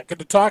 Not going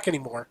to talk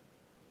anymore.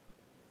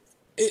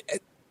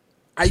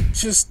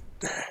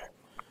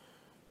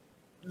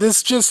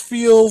 This just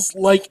feels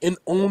like an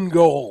own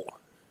goal.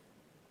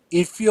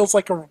 It feels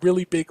like a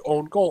really big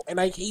own goal, and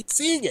I hate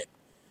seeing it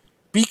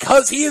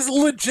because he is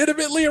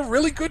legitimately a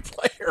really good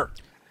player.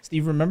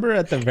 Steve, remember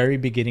at the very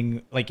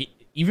beginning, like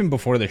even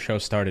before the show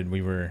started,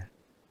 we were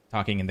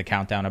talking in the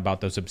countdown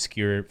about those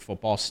obscure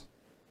football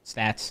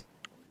stats.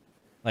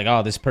 Like,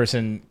 oh, this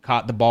person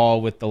caught the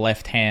ball with the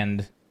left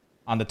hand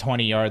on the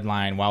 20-yard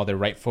line while their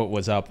right foot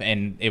was up,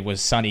 and it was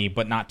sunny,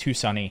 but not too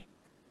sunny.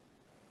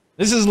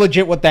 This is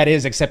legit what that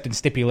is, except in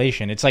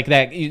stipulation. It's like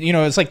that,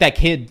 it's like that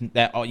kid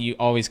that you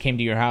always came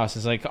to your house.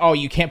 It's like, oh,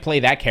 you can't play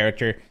that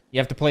character. You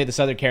have to play this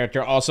other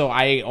character. Also,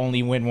 I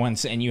only win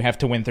once, and you have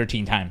to win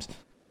 13 times.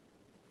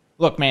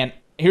 Look, man,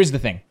 here's the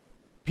thing.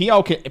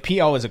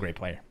 PL is a great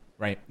player,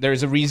 right?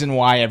 There's a reason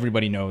why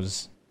everybody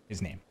knows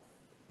his name,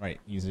 right?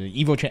 He's an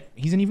Evo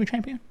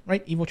champion,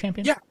 right? Evo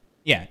champion?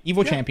 Yeah,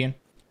 Evo champion.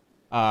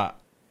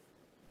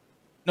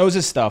 Knows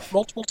his stuff.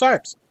 Multiple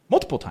times.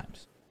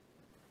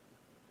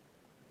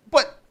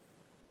 But,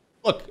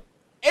 look,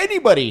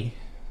 anybody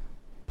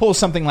pulls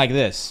something like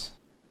this.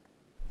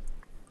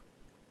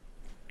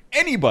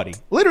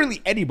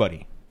 Literally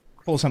anybody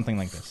pulls something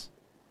like this.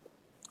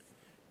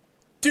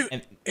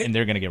 Dude. And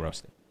they're going to get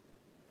roasted.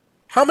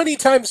 How many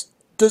times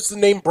does the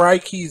name Bry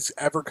Keys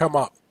ever come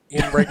up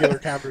in regular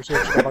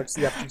conversation amongst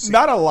the FTC?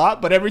 Not a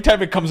lot, but every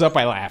time it comes up,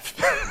 I laugh.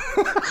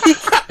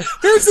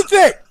 Here's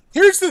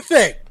the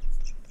thing.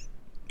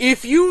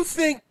 If you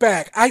think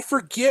back, I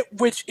forget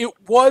which, it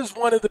was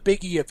one of the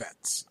Biggie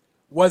events.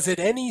 Was it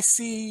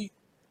NEC?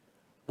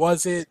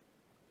 Was it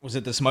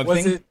the smug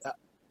thing?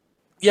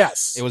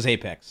 Yes. It was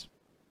Apex.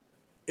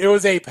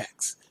 Apex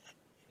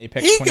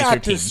he 2013.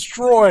 Got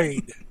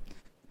destroyed.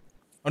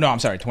 Oh, no, I'm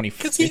sorry,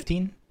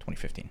 2015?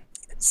 2015.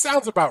 It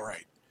sounds about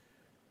right.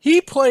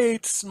 He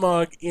played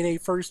Smug in a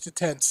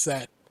 1-10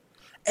 set,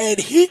 and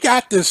he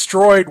got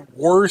destroyed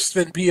worse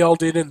than PL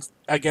did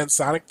against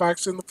Sonic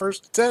Fox in the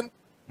 1-10.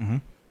 Mm-hmm.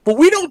 But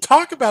we don't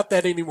talk about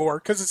that anymore,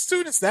 because as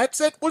soon as that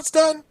set was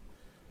done,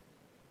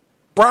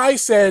 Bry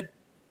said,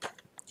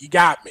 you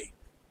got me.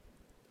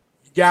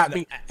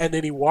 And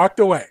then he walked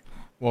away.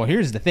 Well,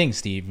 here's the thing,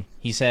 Steve.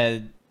 He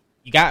said,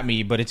 you got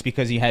me, but it's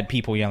because you had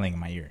people yelling in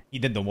my ear. He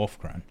did the wolf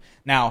grunt.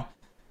 Now,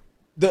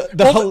 did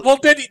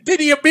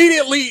he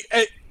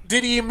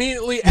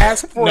immediately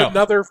ask for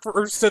another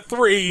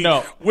 1-3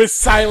 No. with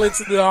silence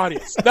in the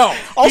audience? No.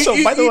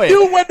 Also, by the way,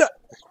 knew when to...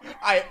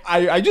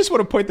 I just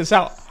want to point this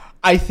out.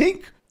 I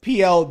think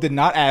PL did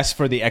not ask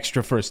for the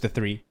extra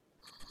 1-3.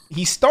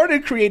 He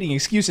started creating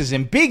excuses,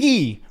 and Big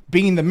E,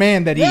 being the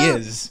man that he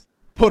is,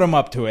 put him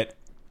up to it,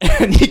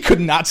 and he could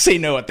not say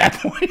no at that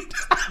point.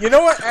 You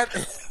know what?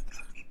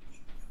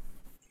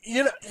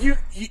 You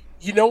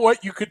know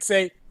what? You could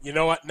say, you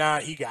know what? Nah,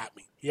 he got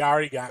me. He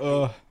already got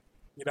me.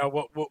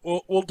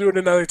 We'll do it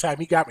another time.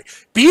 He got me.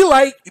 Be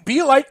like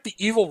the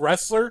evil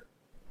wrestler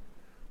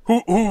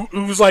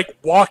who's like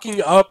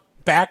walking up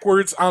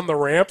backwards on the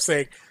ramp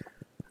saying,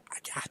 I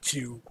got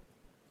you.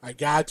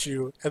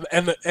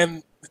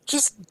 And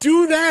just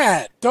do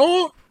that.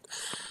 Don't.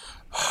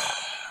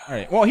 All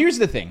right. Well, here's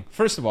the thing.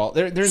 First of all,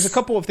 there's a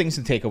couple of things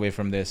to take away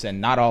from this, and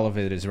not all of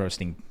it is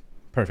roasting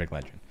Perfect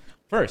Legend.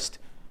 First,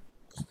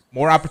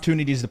 more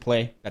opportunities to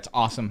play. That's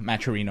awesome.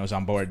 Matt Chirino's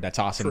on board. That's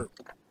awesome. True.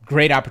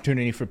 Great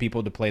opportunity for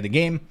people to play the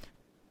game.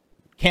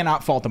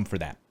 Cannot fault them for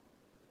that.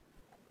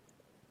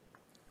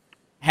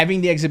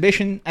 Having the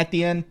exhibition at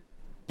the end,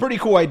 pretty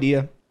cool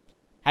idea.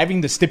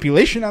 Having the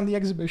stipulation on the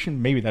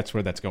exhibition, maybe that's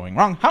where that's going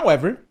wrong.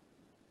 However,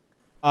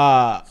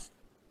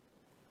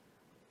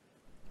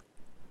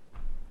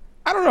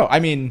 I don't know. I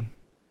mean,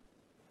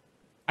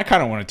 I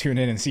kind of want to tune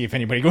in and see if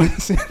anybody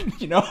goes in,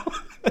 you know?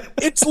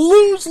 It's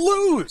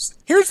lose-lose.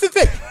 Here's the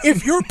thing.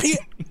 If you're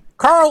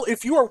Carl,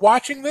 if you are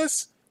watching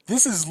this,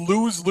 this is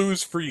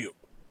lose-lose for you.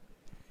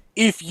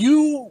 If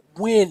you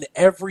win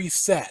every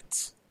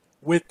set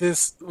with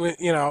this,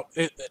 you know,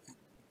 it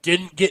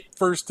didn't get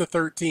first to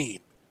 13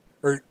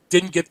 or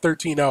didn't get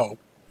 13-0,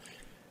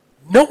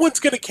 no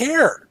one's going to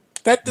care.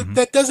 That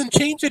doesn't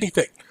change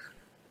anything.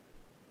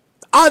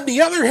 On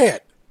the other hand,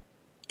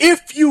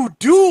 if you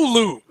do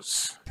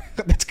lose,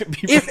 That's gonna be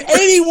if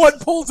anyone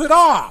pulls it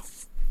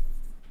off,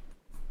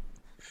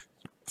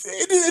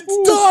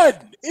 it's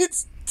done.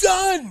 It's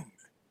done.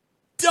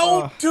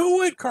 Don't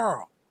do it,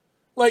 Carl.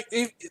 Like,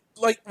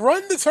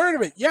 run the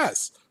tournament.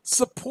 Yes,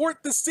 support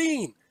the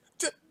scene.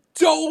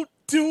 Don't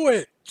do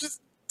it.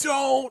 Just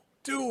don't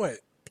do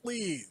it,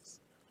 please.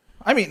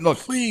 I mean, look,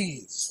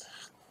 Please.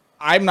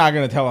 I'm not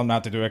gonna tell him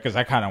not to do it because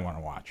I kind of want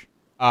to watch.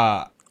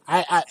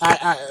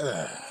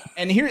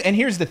 And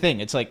here's the thing.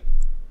 It's like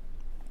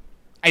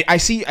I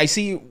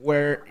see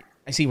where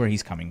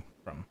he's coming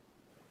from,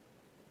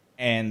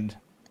 and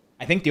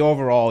I think the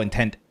overall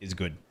intent is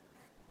good.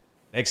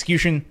 The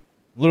execution,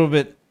 a little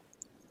bit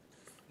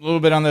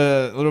on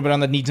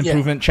the needs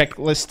improvement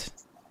checklist,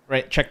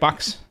 right?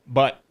 Checkbox,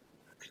 but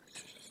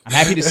I'm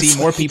happy to see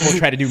more people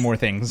try to do more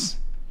things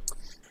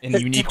in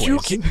unique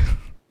ways.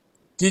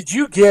 Did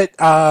you get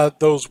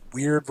those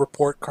weird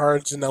report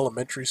cards in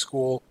elementary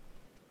school?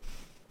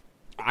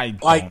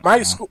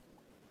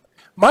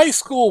 My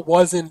school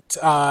wasn't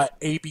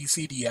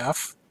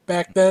ABCDF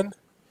back then.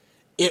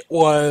 It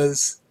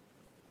was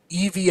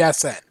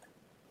EVSN.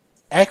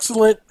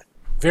 Excellent,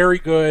 very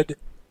good,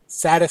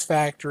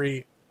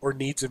 satisfactory, or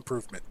needs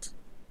improvement.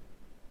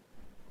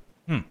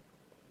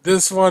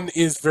 This one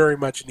is very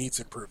much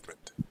needs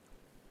improvement.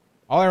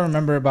 All I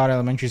remember about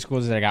elementary school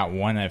is that I got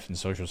one F in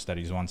social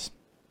studies once.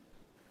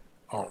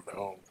 Oh,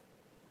 no.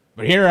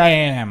 But here I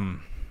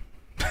am.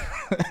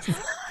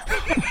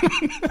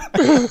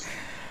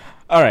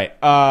 All right.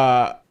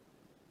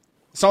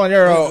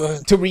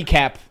 Solinero, to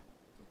recap,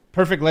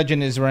 Perfect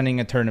Legend is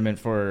running a tournament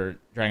for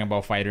Dragon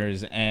Ball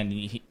FighterZ, and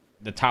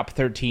the top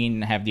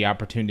 13 have the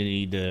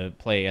opportunity to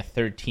play a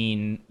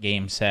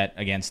 13-game set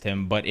against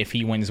him, but if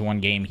he wins one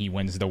game, he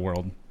wins the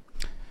world.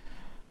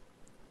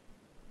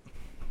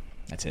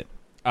 That's it.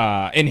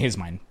 In his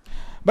mind.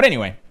 But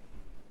anyway,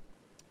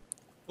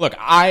 look,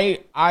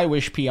 I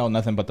wish PL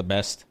nothing but the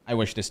best. I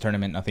wish this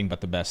tournament nothing but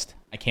the best.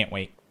 I can't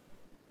wait.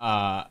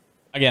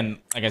 Again,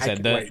 like I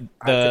said,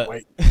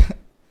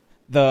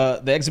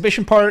 the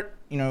exhibition part,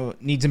 you know,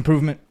 needs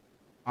improvement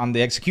on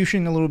the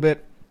execution a little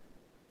bit.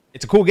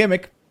 It's a cool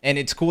gimmick, and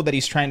it's cool that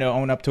he's trying to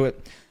own up to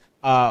it.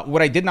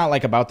 What I did not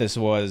like about this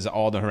was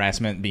all the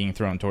harassment being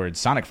thrown towards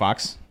Sonic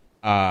Fox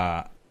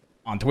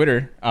on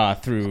Twitter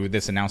through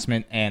this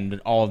announcement, and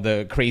all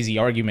the crazy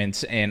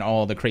arguments and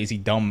all the crazy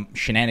dumb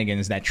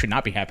shenanigans that should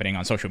not be happening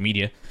on social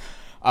media.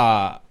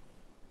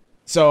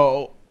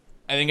 So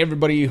I think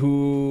everybody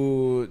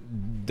who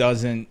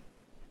doesn't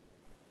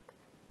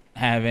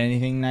have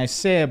anything nice to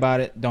say about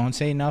it, don't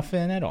say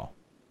nothing at all.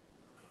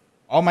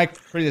 All my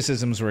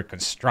criticisms were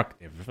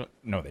constructive.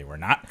 No, they were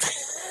not.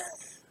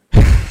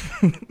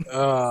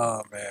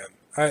 Oh,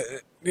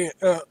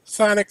 man.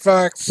 Sonic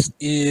Fox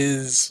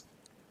is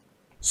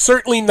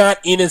certainly not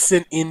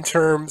innocent in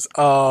terms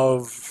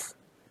of...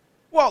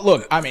 Well,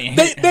 look, I mean...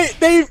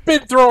 They've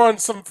been throwing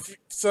some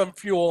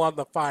fuel on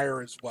the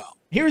fire as well.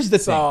 Here's the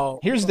thing.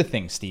 Here's the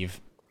thing,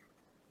 Steve.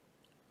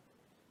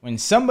 When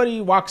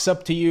somebody walks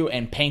up to you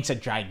and paints a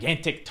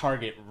gigantic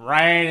target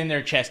right in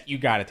their chest, you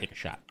got to take a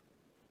shot.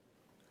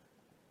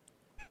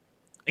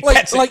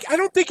 Like I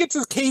don't think it's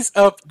a case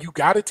of you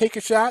got to take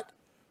a shot,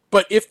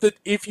 but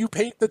if you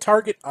paint the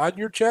target on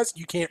your chest,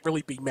 you can't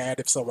really be mad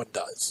if someone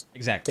does.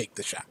 Exactly. Take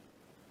the shot.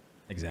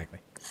 Exactly.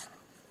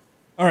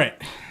 All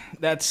right.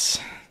 Is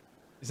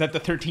that the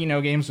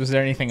 13-0 games? Was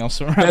there anything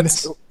else around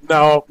this?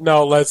 No,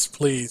 let's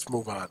please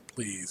move on,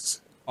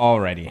 please.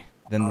 Alrighty.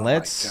 Then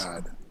let's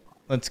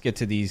get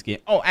to these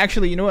games. Oh,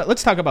 actually, you know what?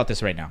 Let's talk about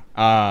this right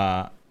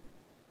now.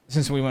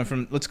 Since we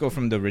let's go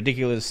from the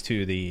ridiculous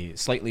to the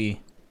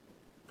slightly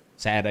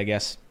sad, I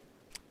guess.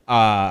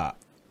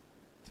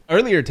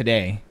 Earlier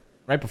today,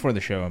 right before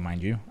the show,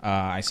 mind you,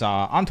 I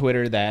saw on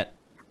Twitter that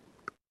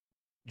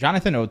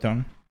Jonathan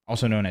Othon,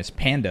 also known as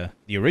Panda,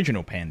 the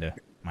original Panda,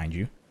 mind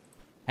you,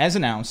 has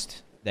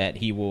announced that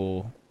he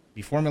will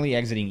be formally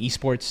exiting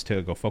esports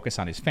to go focus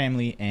on his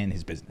family and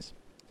his business.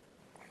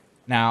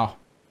 Now,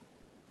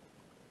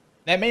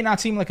 that may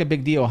not seem like a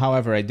big deal.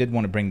 However, I did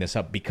want to bring this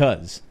up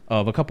because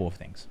of a couple of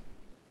things.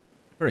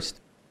 First,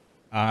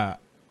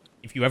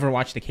 if you ever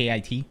watched the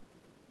KIT,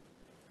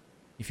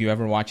 if you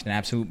ever watched an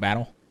Absolute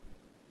Battle,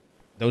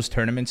 those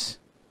tournaments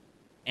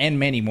and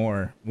many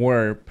more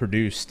were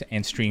produced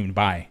and streamed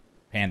by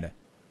Panda.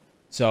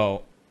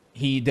 So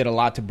he did a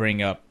lot to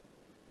bring up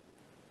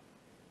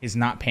his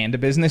not Panda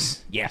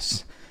business.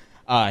 Yes.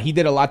 He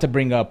did a lot to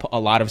bring up a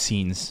lot of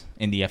scenes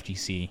in the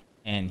FGC,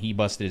 and he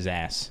busted his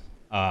ass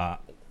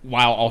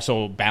while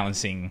also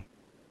balancing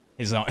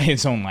his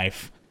own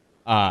life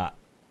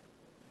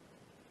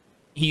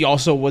He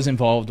also was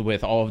involved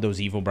with all of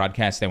those evil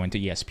broadcasts that went to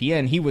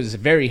ESPN. He was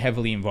very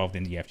heavily involved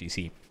in the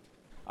FGC.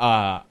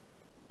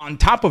 On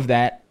top of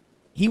that,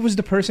 he was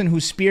the person who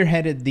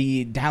spearheaded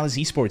the Dallas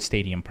Esports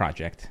Stadium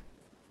project.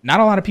 Not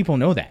a lot of people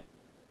know that.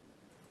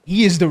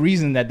 He is the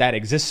reason that that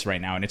exists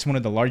right now, and it's one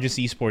of the largest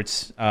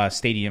esports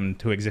stadium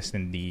to exist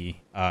in the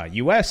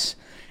U.S.,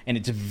 and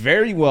it's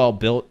very well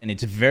built, and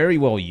it's very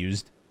well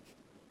used.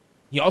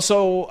 He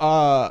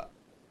also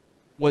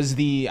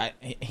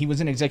he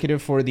was an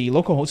executive for the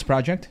Localhost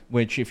project,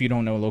 which, if you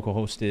don't know,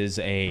 Localhost is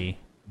a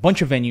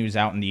bunch of venues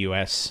out in the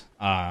U.S.,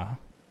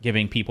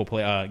 giving people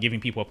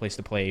a place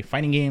to play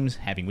fighting games,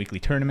 having weekly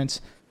tournaments,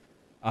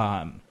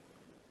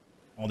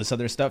 all this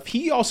other stuff.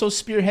 He also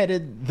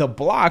spearheaded The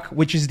Block,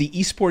 which is the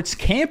esports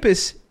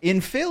campus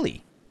in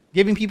Philly,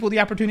 giving people the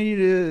opportunity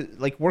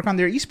to work on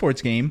their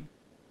esports game,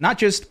 not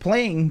just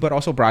playing, but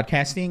also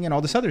broadcasting and all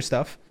this other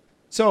stuff.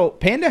 So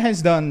Panda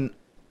has done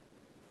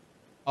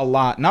a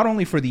lot, not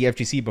only for the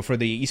FGC, but for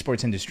the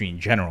esports industry in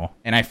general.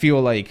 And I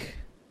feel like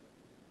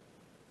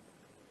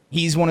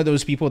he's one of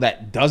those people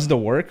that does the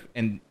work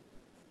and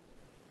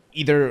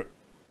either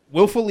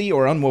willfully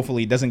or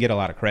unwillfully doesn't get a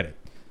lot of credit.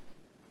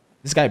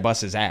 This guy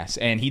busts his ass,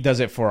 and he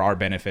does it for our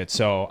benefit.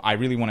 So I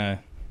really want to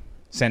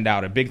send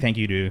out a big thank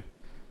you to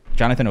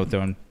Jonathan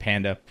Othone,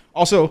 Panda.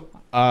 Also,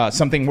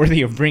 something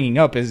worthy of bringing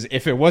up is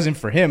if it wasn't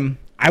for him,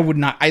 I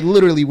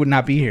literally would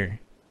not be here.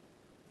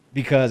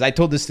 Because I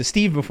told this to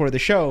Steve before the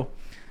show.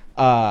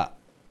 Back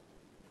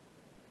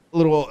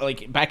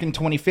in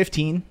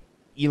 2015,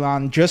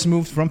 Elon just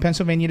moved from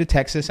Pennsylvania to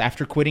Texas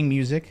after quitting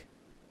music.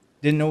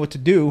 Didn't know what to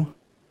do.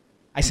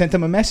 I sent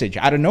him a message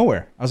out of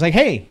nowhere. I was like,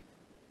 hey,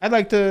 I'd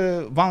like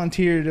to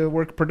volunteer to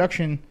work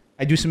production.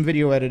 I do some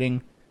video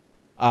editing.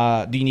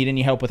 Do you need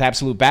any help with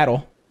Absolute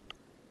Battle?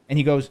 And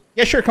he goes,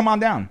 yeah, sure, come on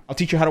down. I'll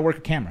teach you how to work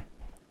a camera.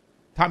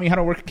 Taught me how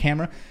to work a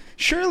camera.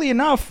 Surely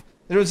enough,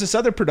 there was this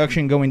other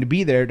production going to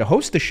be there to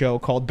host the show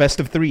called Best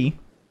of Three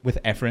with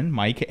Efren,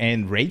 Mike,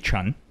 and Ray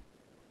Chun.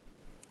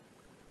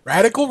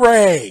 Radical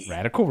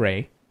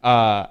Ray.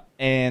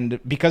 And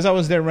because I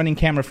was there running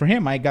camera for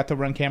him, I got to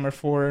run camera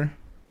for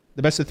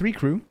the Best of Three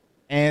crew.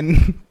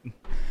 And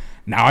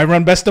now I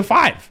run Best of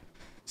Five.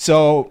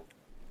 So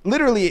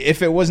literally,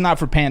 if it was not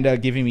for Panda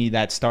giving me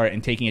that start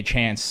and taking a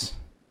chance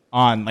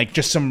on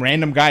just some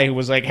random guy who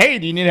was like, hey,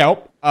 do you need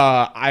help?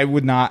 I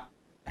would not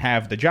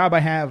have the job I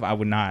have. I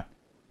would not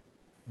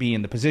be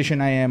in the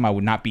position I am. I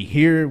would not be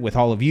here with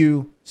all of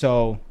you.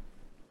 So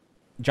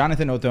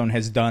Jonathan Othone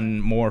has done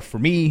more for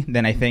me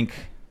than I think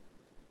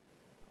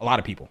a lot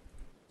of people.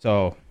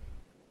 So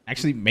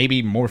actually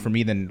maybe more for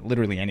me than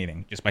literally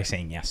anything, just by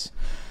saying yes.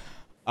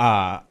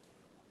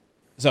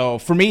 So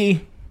for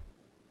me,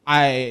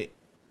 I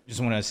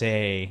just want to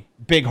say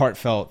big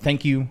heartfelt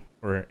thank you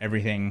for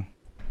everything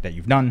that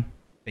you've done.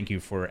 Thank you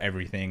for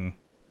everything.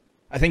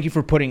 I thank you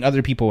for putting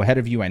other people ahead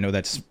of you. I know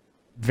that's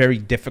very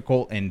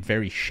difficult and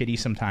very shitty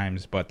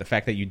sometimes, but the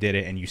fact that you did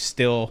it and you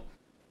still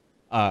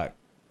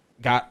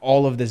got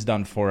all of this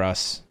done for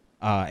us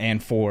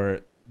and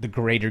for the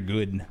greater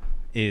good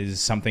is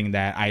something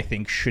that I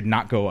think should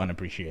not go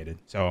unappreciated.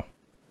 So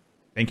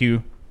thank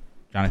you,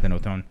 Jonathan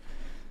Othone.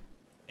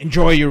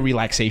 Enjoy your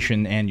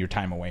relaxation and your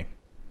time away.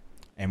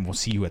 And we'll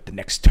see you at the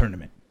next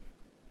tournament.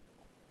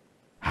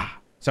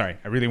 Sorry,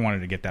 I really wanted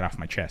to get that off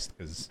my chest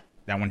because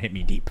that one hit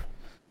me deep.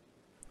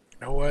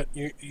 You know what?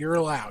 You're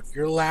allowed.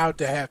 You're allowed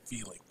to have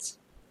feelings.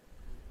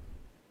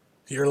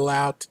 You're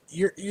allowed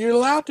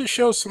to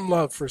show some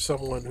love for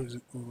someone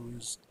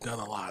who's done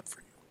a lot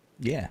for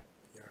you. Yeah.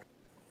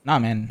 Nah,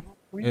 man.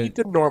 We need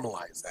to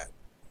normalize that.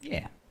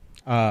 Yeah.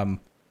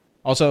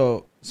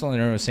 Also,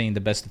 Soliner was saying the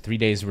Best of 3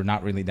 days were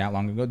not really that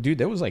long ago. Dude,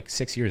 that was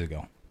 6 years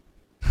ago.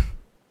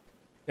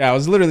 Yeah, I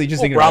was literally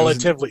just thinking.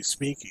 Relatively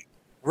speaking.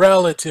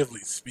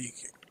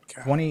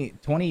 God.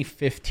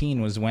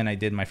 2015 was when I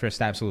did my first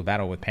Absolute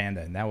Battle with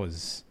Panda, and that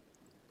was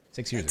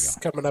 6 years ago. It's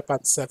coming up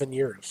on 7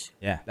 years.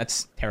 Yeah,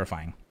 that's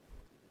terrifying.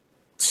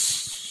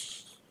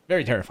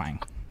 Very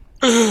terrifying.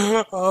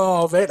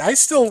 Oh man, I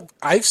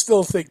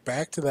still think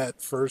back to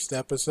that first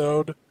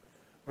episode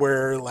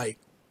where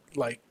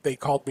they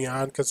called me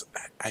on because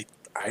I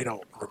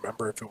don't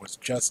remember if it was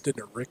Justin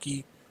or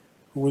Ricky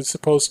who was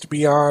supposed to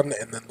be on,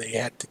 and then they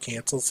had to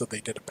cancel, so they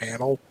did a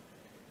panel,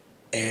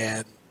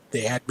 and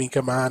they had me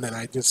come on, and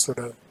I just sort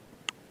of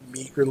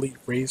meagerly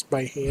raised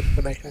my hand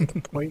when I had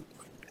the point.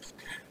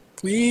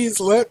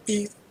 Please let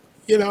me,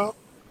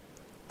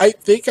 I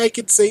think I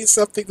can say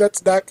something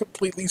that's not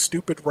completely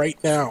stupid right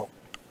now.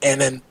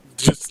 And then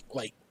just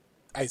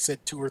I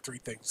said 2 or 3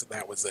 things and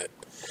that was it.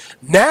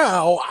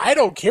 Now I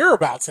don't care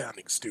about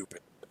sounding stupid.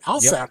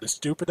 I'll sound as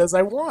stupid as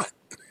I want.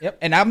 Yep.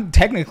 And I'm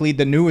technically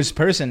the newest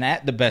person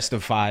at the Best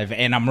of 5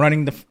 and I'm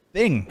running the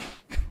thing.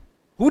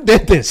 Who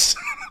did this?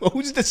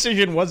 Whose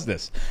decision was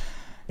this?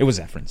 It was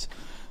Efren's.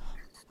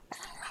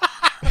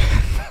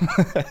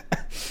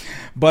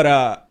 But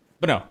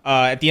no,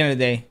 at the end of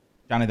the day,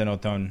 Jonathan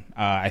Othone,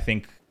 I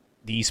think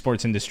the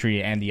esports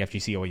industry and the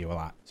FGC owe you a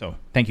lot. So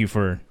thank you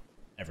for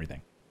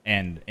everything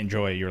and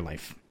enjoy your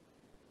life.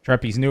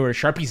 Sharpie's newer.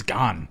 Sharpie's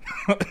gone.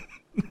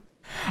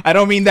 I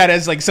don't mean that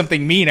as like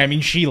something mean. I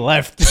mean she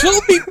left.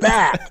 She'll be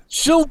back.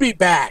 She'll be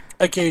back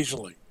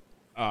occasionally.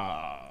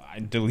 I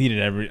deleted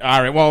every.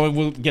 All right. Well,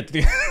 we'll get to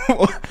the,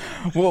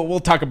 we'll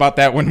talk about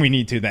that when we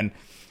need to. Then.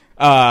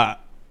 All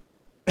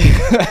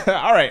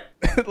right.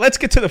 Let's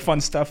get to the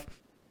fun stuff.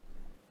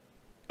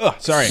 Oh,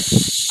 sorry.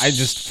 I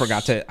just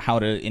forgot how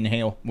to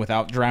inhale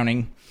without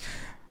drowning.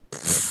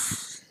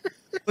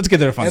 Let's get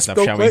to the fun Ask stuff,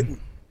 Bill shall Clinton. we?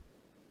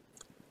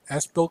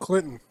 Ask Bill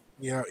Clinton.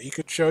 You know, he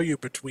could show you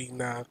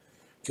between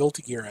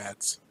Guilty Gear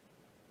ads.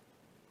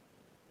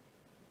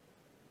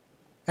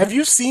 Have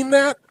you seen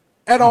that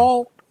at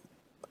all?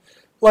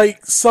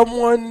 Like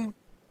someone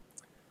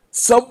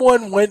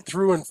went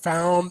through and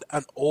found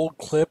an old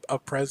clip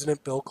of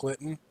President Bill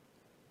Clinton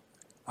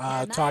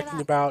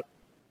talking about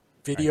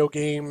video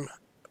game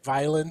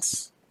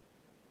violence,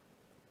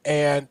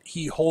 and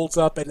he holds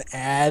up an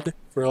ad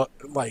for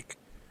like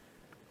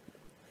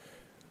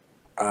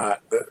I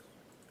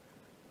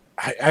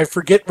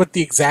forget what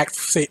the exact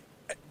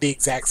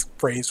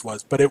phrase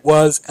was, but it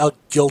was a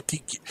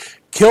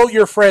kill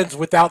your friends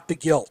without the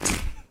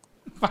guilt.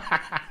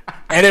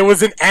 And it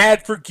was an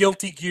ad for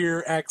Guilty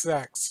Gear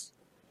XX.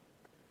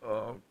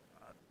 Oh,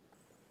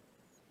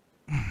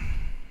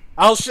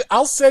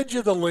 I'll send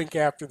you the link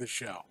after the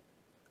show.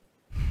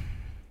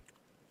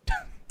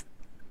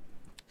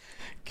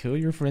 Kill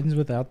your friends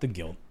without the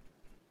guilt.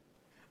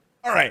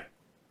 All right.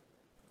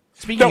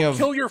 Speaking of,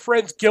 kill your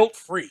friends guilt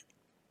free.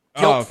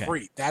 Guilt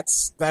free.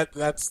 That's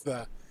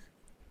the.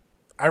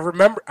 I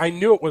remember. I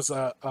knew it was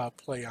a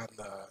play on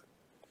the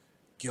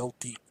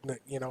guilty.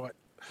 You know what?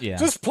 Yeah.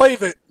 Just play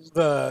the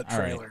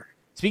trailer. Right.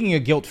 Speaking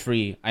of guilt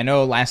free, I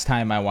know last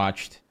time I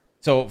watched.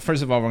 So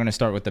first of all, we're going to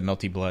start with the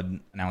Melty Blood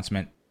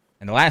announcement.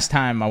 And the last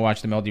time I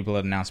watched the Melty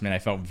Blood announcement, I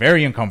felt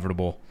very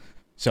uncomfortable.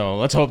 So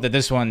let's hope that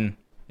this one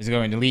is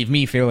going to leave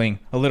me feeling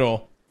a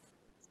little.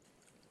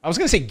 I was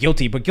going to say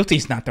guilty, but guilty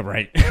is not the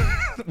right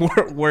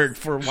word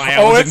for why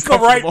I was it's the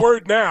right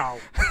word now.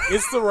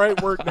 It's the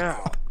right word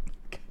now.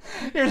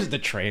 Here's the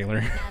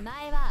trailer.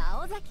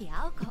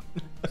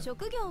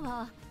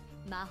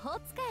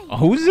 Oh,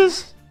 who's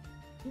this?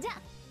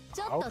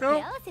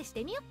 Aoko?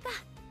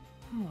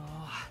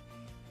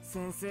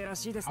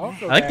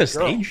 I like the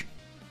stage.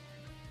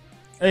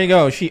 There you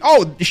go.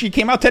 She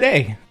came out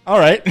today. All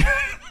right.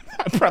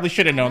 I probably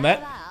should have known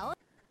that.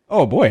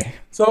 Oh boy.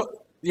 So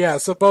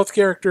both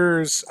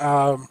characters,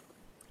 her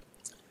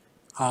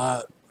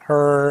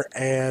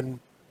and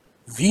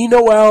V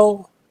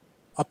Noel,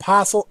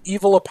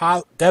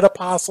 Dead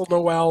Apostle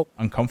Noel.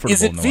 Uncomfortable.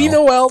 Is it Noel. V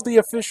Noel the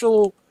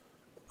official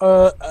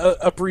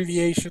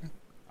abbreviation?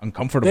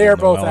 Uncomfortable. They are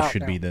Noel both out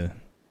should now.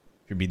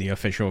 be the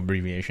official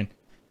abbreviation.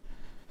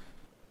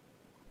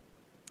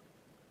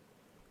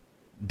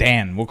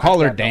 Dan. We'll call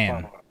her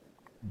Dan.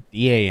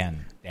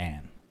 D-A-N.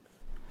 Dan.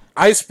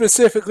 I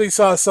specifically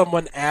saw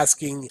someone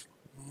asking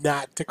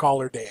not to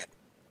call her Dan.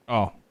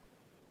 Oh.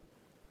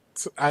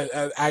 So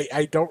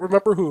I don't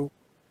remember who.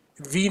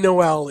 V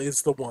Noel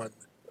is the one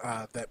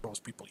that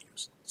most people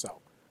use. So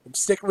I'm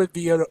sticking with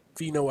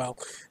V Noel.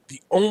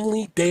 The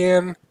only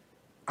Dan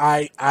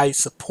I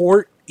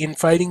support in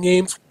fighting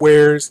games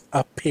wears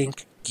a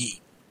pink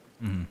gi.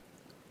 Mm-hmm.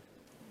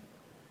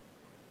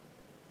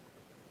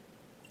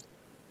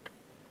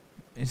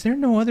 Is there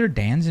no other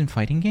Dans in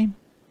fighting game?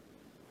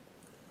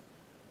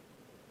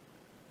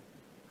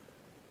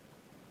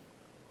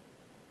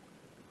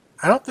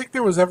 I don't think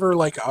there was ever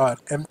like an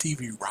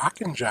MTV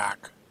Rock and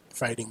Jock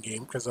fighting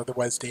game, because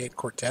otherwise Dan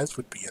Cortez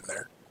would be in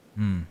there.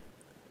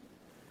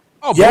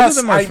 Oh, yes, both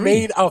of them are I free.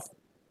 made a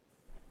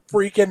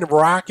freaking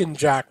Rock and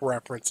Jock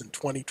reference in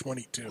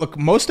 2022. Look,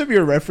 most of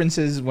your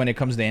references when it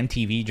comes to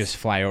MTV just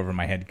fly over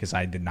my head because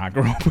I did not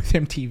grow up with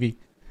MTV.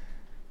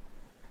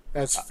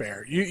 That's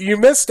fair. You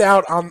missed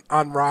out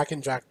on Rock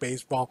and Jock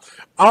baseball.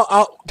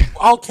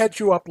 I'll catch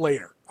you up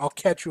later.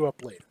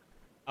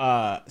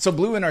 So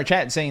Blue in our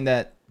chat saying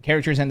that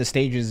characters and the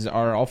stages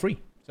are all free.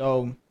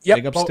 So Yep,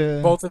 big ups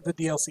to both of the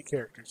DLC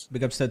characters.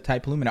 big ups to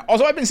Type Lumina.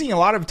 Also, I've been seeing a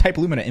lot of Type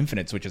Lumina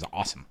Infinites, which is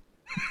awesome.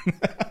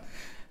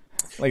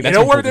 Like, that's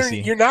where cool to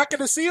see. you're not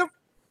going to see them?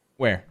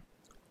 Where?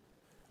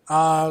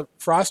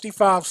 Frosty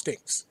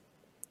Faustings.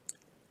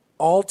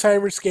 All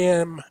Timer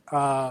Scam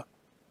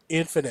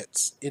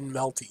Infinites in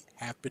Melty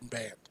have been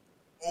banned.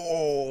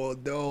 Oh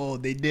no,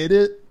 they did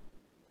it.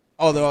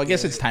 Although I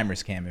guess it's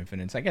Timer's Cam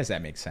Infinites. I guess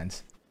that makes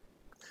sense.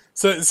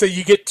 So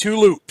you get two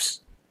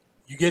loops.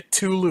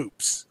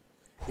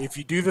 If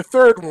you do the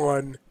third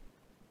one,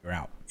 You're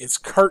out. it's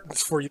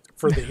curtains for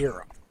the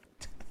hero.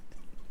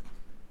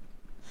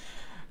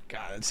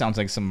 God, it sounds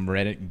like some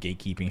Reddit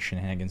gatekeeping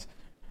shenanigans.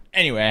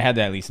 Anyway, I had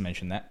to at least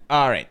mention that.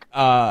 All right.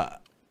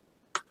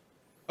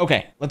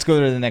 Okay, let's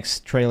go to the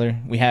next trailer.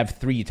 We have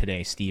 3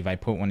 today, Steve. I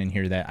put one in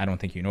here that I don't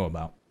think you know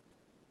about.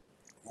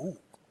 Ooh.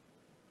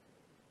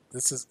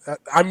 This is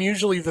I'm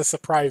usually the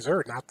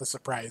surpriser, not the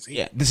surprisee.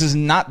 Yeah, this is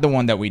not the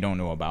one that we don't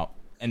know about.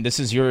 And this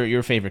is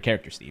your favorite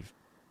character, Steve.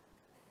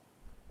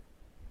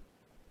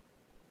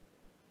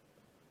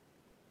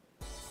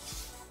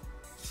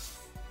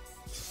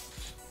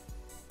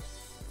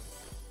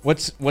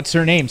 What's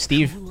her name,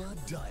 Steve?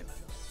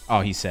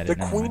 Oh, he said The it.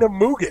 Never Queen mind. of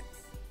Mugen.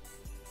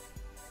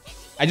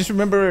 I just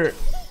remember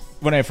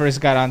when I first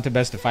got onto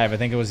Best of 5, I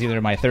think it was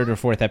either my 3rd or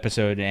 4th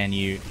episode, and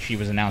she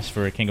was announced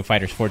for King of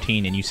Fighters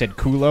 14, and you said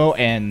Kulo,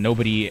 and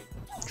nobody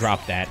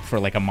dropped that for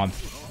like a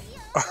month.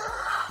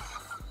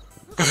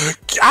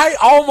 I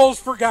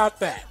almost forgot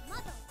that.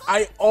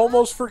 I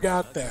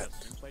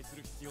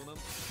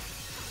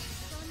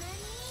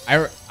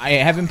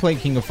haven't played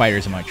King of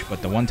Fighters much,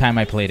 but the one time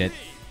I played it,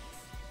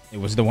 it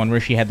was the one where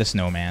she had the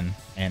snowman,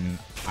 and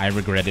I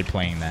regretted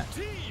playing that.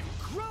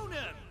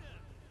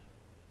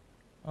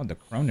 Oh, the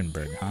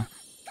Cronenberg, huh?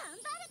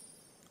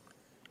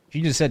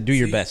 She just said, "Do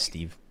your best,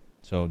 Steve."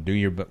 So do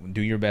your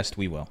best.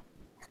 We will.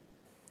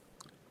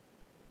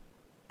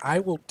 I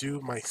will do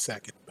my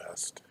second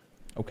best.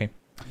 Okay,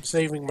 I'm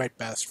saving my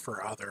best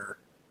for other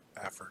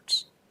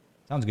efforts.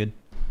 sounds good.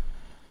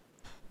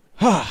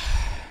 I'm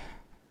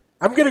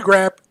gonna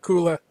grab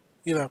Kula.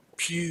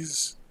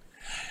 She's,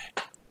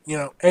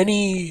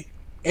 any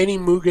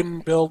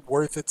Mugen build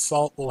worth its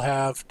salt will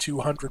have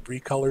 200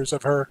 recolors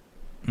of her,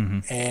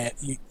 and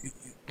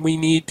we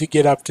need to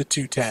get up to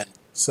 210.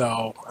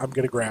 So I'm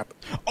gonna grab.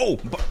 Oh,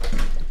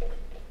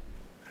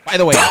 by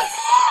the way,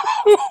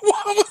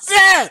 What was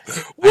that?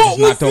 I just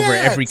knocked over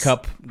every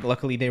cup.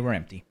 Luckily, they were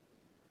empty.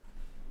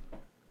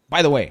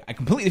 By the way, I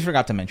completely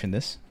forgot to mention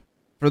this.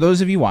 For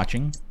those of you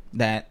watching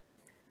that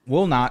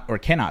will not or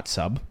cannot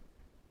sub,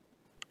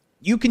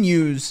 you can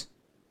use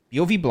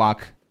POV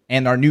block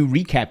and our new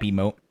recap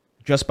emote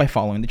just by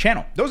following the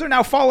channel. Those are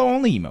now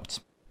follow-only emotes.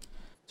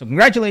 So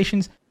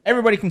congratulations.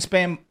 Everybody can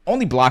spam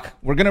only block.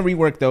 We're going to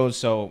rework those,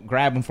 so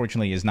grab,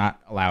 unfortunately, is not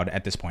allowed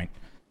at this point.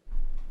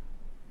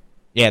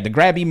 Yeah, the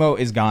grab emote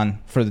is gone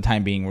for the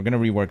time being. We're going to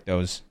rework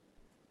those.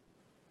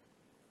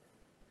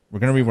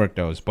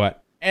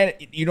 But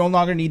you no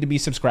longer need to be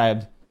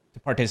subscribed to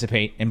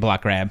participate in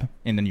block grab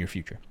in the near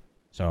future.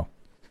 So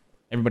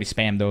everybody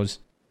spam those.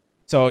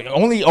 So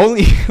only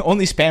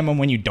spam them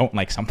when you don't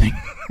like something.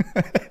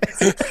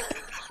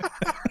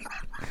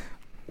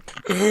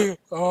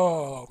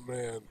 Oh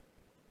man.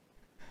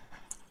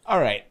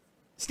 All right,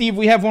 Steve,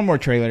 we have one more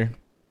trailer.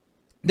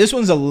 This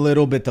one's a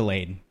little bit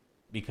delayed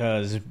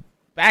because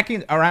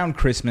around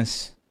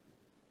Christmas,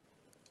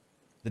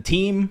 the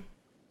team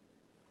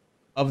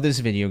of this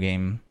video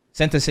game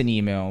sent us an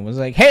email. Was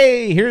like,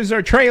 "Hey, here's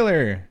our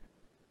trailer."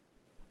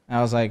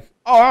 I was like,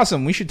 "Oh,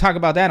 awesome! We should talk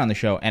about that on the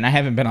show." And I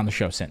haven't been on the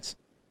show since.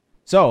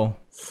 So,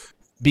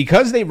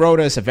 because they wrote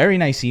us a very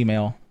nice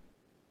email,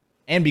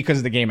 and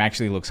because the game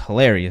actually looks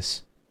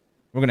hilarious,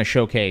 we're gonna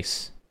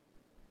showcase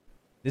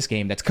this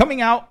game that's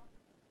coming out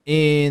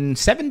in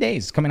 7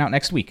 days, coming out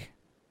next week,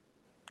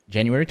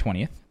 January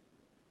 20th.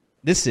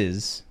 This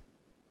is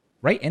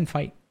Right and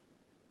Fight.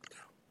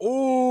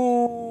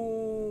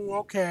 Oh,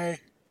 okay.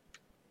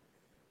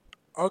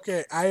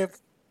 Okay, I have...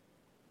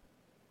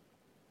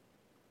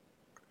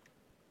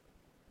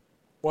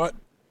 What?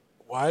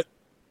 I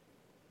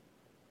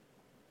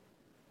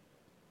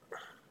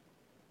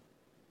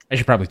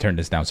should probably turn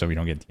this down so we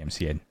don't get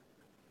DMCA'd.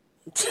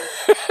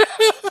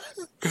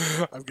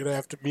 I'm gonna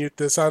have to mute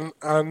this on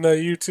the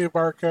YouTube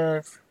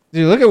archive.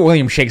 Dude, look at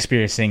William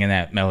Shakespeare singing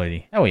that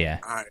melody. Oh, yeah.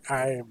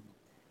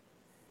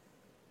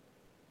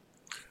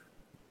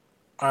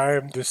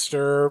 I'm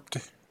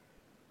disturbed.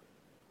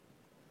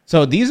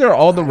 So these are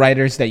all the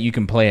writers that you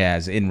can play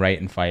as in Right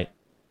and Fight.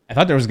 I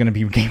thought there was going to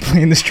be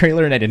gameplay in this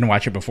trailer, and I didn't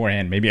watch it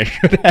beforehand. Maybe I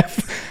should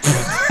have.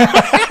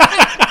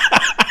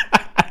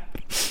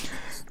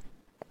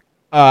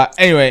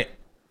 Anyway,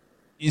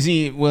 you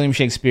see William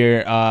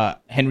Shakespeare,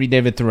 Henry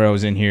David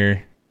Thoreau's in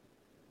here.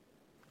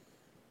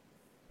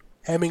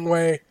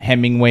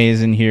 Hemingway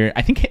is in here.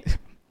 I think,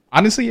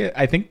 honestly,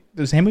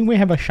 does Hemingway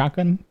have a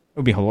shotgun? It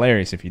would be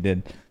hilarious if he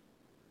did.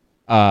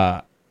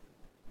 Karl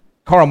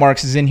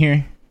Marx is in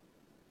here.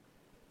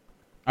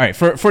 All right,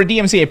 for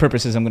DMCA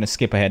purposes, I'm going to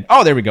skip ahead.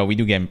 Oh, there we go. We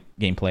do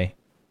gameplay.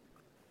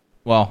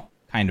 Well,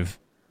 kind of.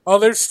 Oh,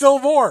 there's still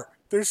more.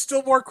 There's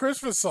still more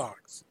Christmas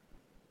songs.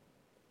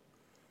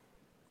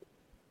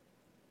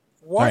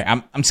 What? All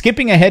right, I'm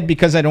skipping ahead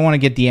because I don't want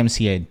to get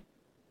DMCA'd.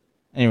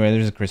 Anyway,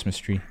 there's a Christmas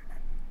tree.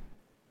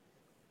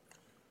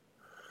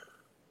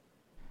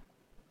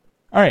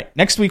 All right,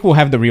 next week we'll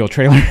have the real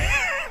trailer.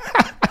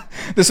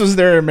 This was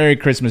their Merry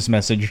Christmas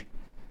message.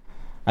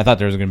 I thought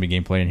there was going to be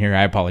gameplay in here.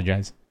 I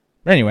apologize.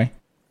 But anyway.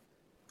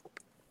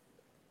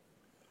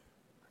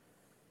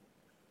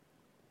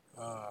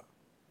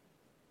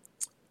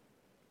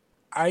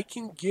 I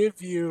can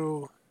give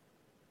you...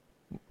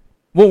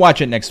 We'll watch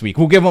it next week.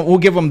 We'll give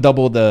them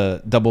double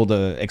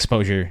the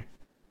exposure,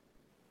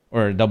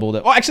 or double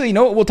the. Oh, actually, you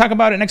know what? We'll talk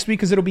about it next week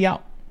because it'll be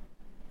out,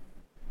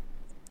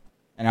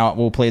 and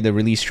we'll play the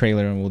release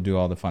trailer and we'll do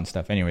all the fun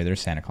stuff. Anyway, there's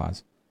Santa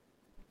Claus.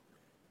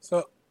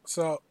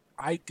 So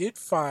I did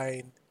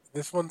find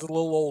this one's a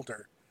little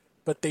older,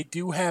 but they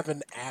do have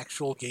an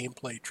actual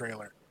gameplay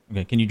trailer.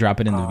 Okay, can you drop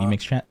it in the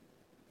VMix chat?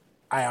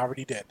 I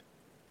already did.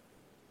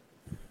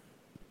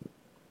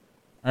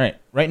 All right,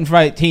 Right and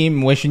Fight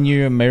team, wishing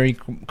you a Merry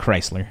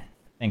Chrysler.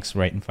 Thanks,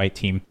 Right and Fight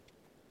team.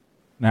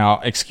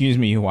 Now, excuse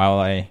me while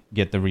I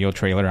get the real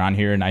trailer on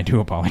here, and I do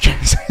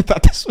apologize. I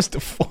thought this was the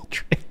full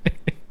trailer.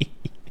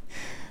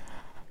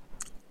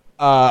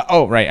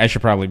 Oh, right. I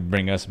should probably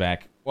bring us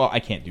back. Well, I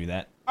can't do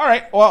that. All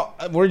right. Well,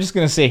 we're just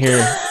going to sit here.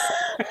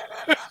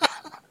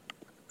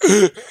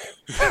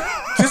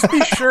 Just be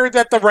sure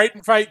that the Right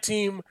and Fight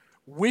team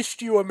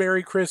wished you a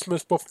Merry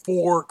Christmas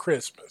before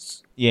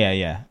Christmas.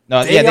 Yeah.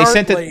 No, they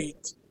sent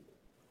it.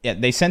 Yeah,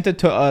 they sent it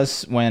to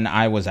us when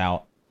I was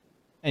out.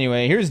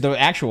 Anyway, here's the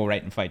actual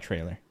Right and Fight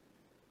trailer.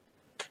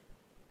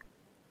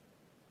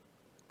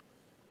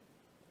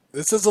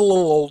 This is a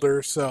little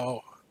older,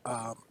 so.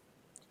 And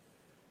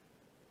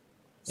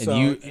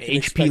you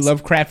H.P.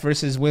 Lovecraft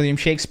versus William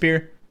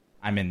Shakespeare,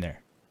 I'm in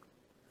there.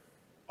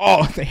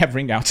 Oh, they have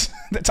ringouts.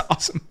 That's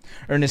awesome.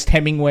 Ernest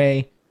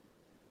Hemingway.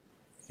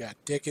 Yeah,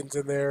 Dickens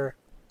in there.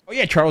 Oh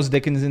yeah, Charles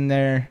Dickens in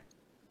there.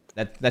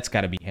 That's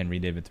got to be Henry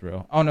David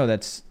Thoreau. Oh no,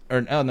 that's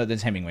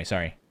Hemingway.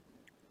 Sorry.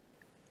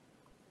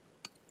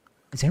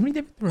 Is Henry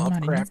David Thoreau not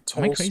in here? Am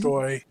I crazy?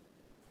 Tolstoy.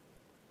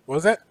 What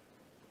was that?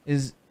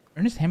 Is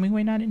Ernest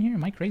Hemingway not in here?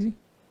 Am I crazy?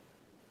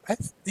 No.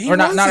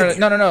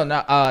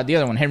 The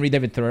other one, Henry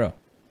David Thoreau.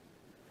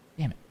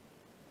 Damn it.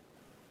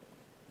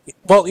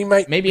 Well, he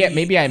might. Maybe I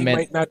meant.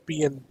 Might not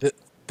be in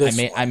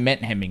this. I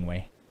meant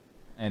Hemingway,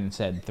 and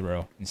said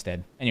Thoreau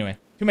instead. Anyway,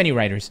 too many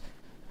writers.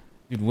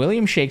 Dude,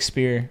 William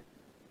Shakespeare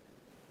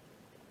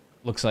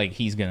looks like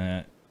he's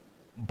gonna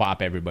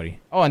bop everybody.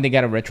 Oh, and they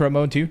got a retro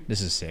mode too.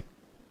 This is sick.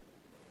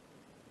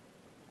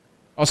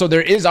 Also,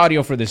 there is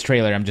audio for this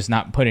trailer. I'm just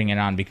not putting it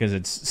on because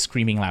it's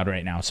screaming loud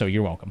right now. So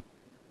you're welcome.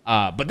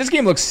 But this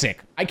game looks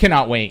sick. I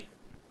cannot wait.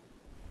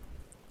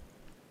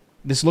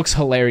 This looks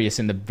hilarious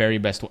in the very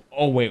best way.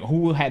 Oh, wait.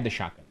 Who had the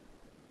shotgun?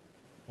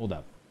 Hold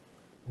up.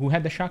 Who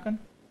had the shotgun?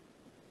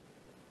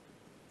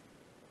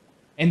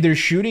 And they're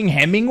shooting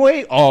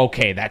Hemingway? Oh,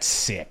 okay. That's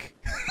sick.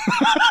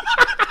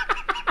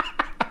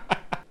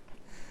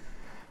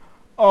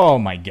 Oh,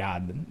 my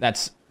God.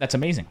 That's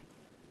amazing.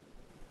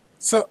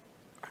 So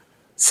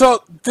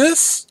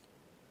this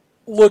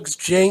looks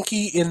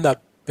janky in the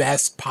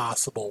best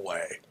possible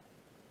way.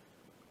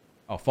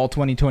 Oh, fall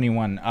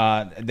 2021.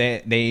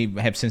 They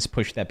have since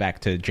pushed that back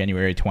to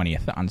January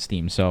 20th on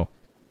Steam. So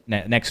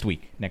next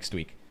week.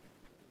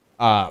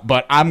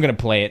 But I'm gonna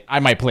play it. I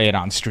might play it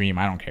on stream.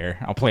 I don't care.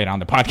 I'll play it on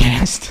the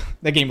podcast.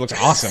 That game looks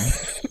awesome.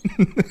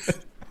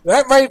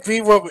 That might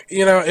be what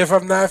if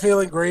I'm not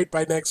feeling great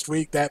by next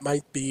week, that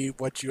might be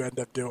what you end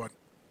up doing.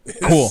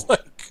 Cool.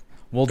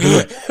 We'll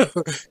do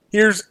it.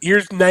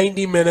 Here's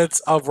 90 minutes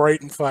of Right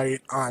and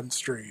Fight on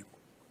stream.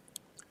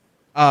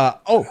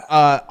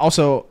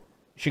 Also,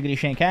 Shiggity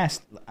Shankcast,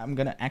 I'm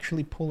going to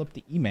actually pull up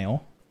the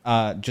email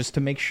just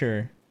to make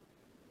sure,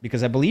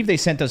 because I believe they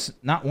sent us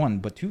not one,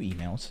 but 2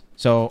 emails.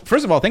 So,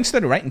 first of all, thanks to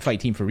the Right and Fight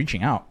team for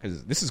reaching out,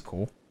 because this is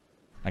cool.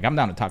 Like, I'm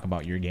down to talk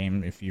about your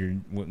game if you're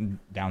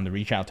down to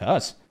reach out to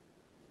us.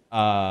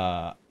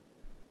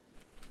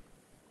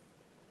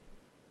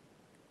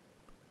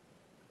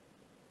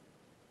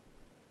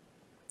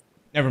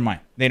 Never mind.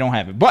 They don't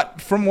have it.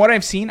 But from what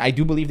I've seen, I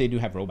do believe they do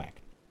have rollback.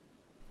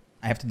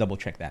 I have to double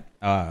check that.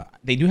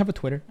 They do have a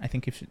Twitter. I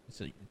think it's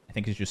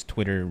just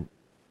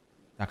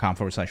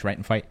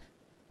twitter.com/rightandfight.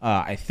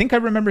 I think I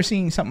remember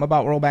seeing something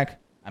about rollback.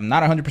 I'm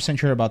not 100%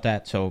 sure about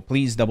that, so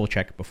please double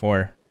check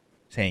before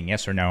saying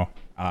yes or no.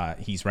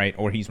 He's right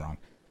or he's wrong.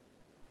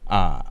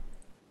 But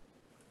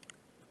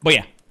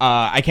yeah,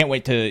 I can't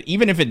wait to,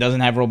 even if it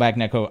doesn't have rollback,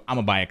 Neko, I'm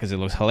gonna buy it because it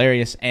looks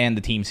hilarious and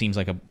the team seems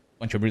like a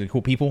bunch of really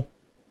cool people.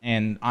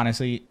 And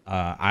honestly,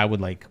 I would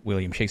like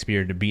William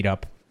Shakespeare to beat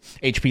up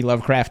H.P.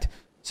 Lovecraft.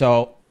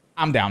 So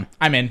I'm down.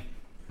 I'm in.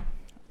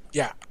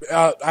 Yeah,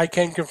 I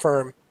can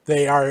confirm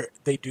they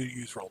do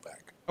use rollback.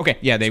 Okay,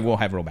 yeah, they will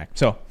have rollback.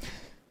 So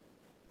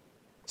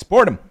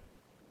support them.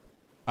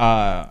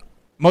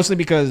 Mostly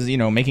because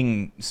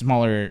making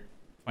smaller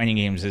fighting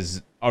games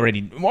is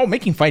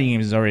making fighting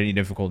games is already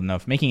difficult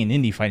enough. Making an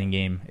indie fighting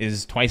game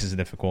is twice as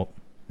difficult,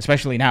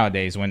 especially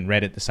nowadays when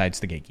Reddit decides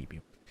to gatekeep you.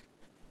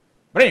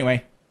 But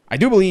anyway, I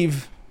do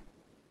believe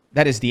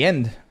that is the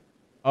end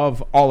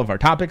of all of our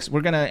topics. We're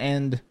gonna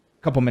end a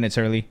couple minutes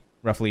early,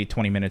 roughly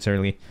 20 minutes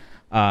early,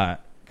 because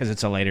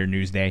it's a later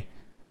news day,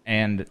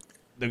 and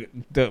the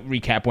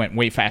recap went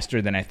way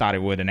faster than I thought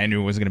it would, and I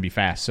knew it was gonna be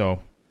fast.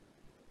 So,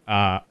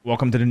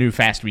 welcome to the new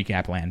fast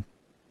recap land.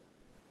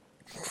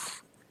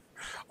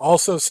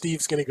 Also,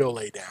 Steve's gonna go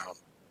lay down.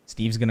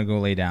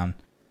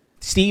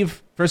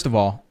 Steve, first of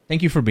all,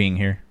 thank you for being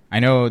here. I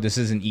know this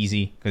isn't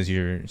easy because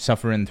you're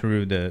suffering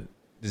through the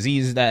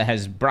disease that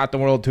has brought the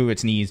world to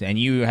its knees, and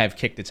you have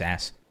kicked its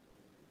ass.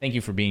 Thank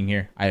you for being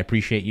here. I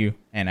appreciate you,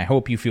 and I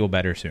hope you feel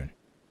better soon.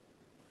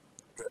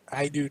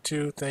 I do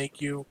too. Thank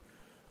you.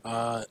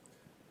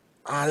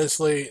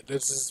 Honestly,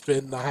 this has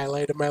been the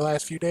highlight of my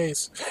last few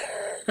days.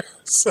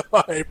 So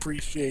I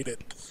appreciate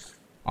it.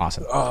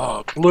 Awesome.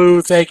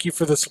 Blue, thank you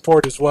for the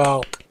support as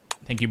well.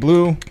 Thank you,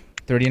 Blue.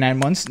 39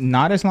 months,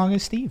 not as long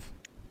as Steve.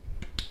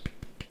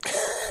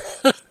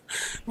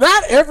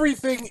 Not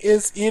everything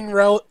is in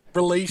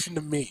relation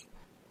to me.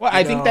 Well,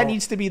 I think that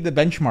needs to be the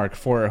benchmark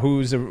for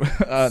who's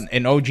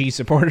an OG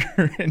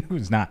supporter and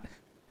who's not.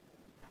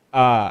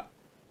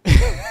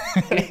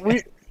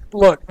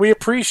 We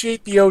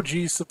appreciate the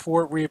OG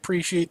support. We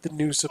appreciate the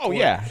new support. Oh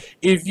yeah.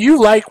 If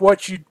you like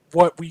what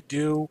we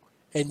do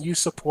and you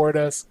support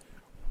us,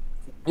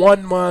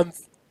 1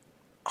 month,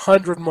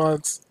 100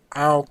 months,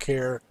 I don't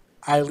care.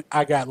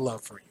 I got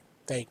love for you.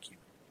 Thank you.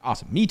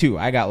 Awesome. Me too.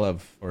 I got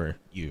love for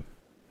you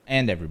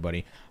and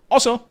everybody.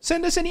 Also,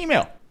 send us an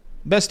email.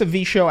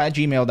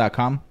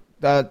 bestofvshow@gmail.com.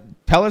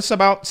 Tell us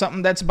about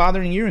something that's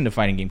bothering you in the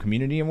fighting game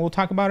community, and we'll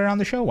talk about it on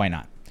the show. Why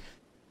not?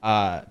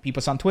 Peep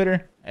us on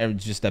Twitter.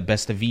 Just the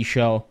Best of V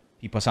Show.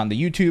 Peep us on the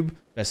YouTube.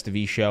 Best of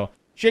V Show.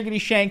 Shiggity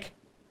Shank.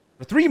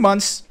 For 3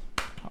 months.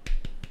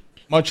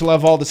 Much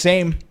love all the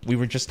same. We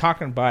were just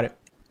talking about it.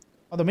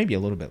 Although maybe a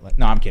little bit less.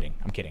 No, I'm kidding.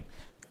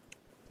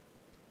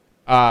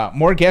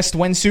 More guests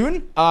when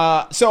soon.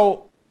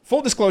 So,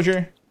 full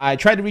disclosure, I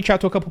tried to reach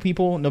out to a couple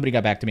people. Nobody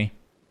got back to me.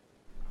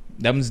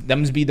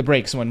 Them's be the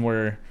breaks when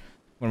we're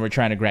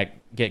trying to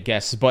get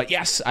guests. But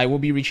yes, I will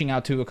be reaching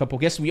out to a couple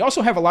guests. We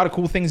also have a lot of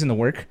cool things in the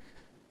work.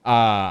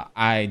 All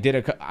right,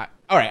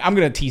 I'm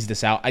gonna tease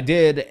this out. I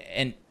did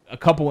a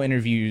couple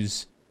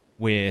interviews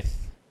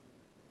with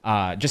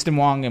Justin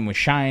Wong and with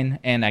Shine,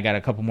 and I got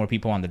a couple more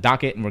people on the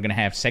docket, and we're gonna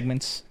have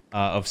segments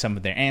of some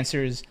of their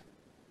answers.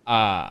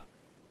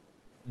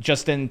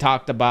 Justin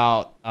talked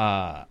about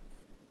a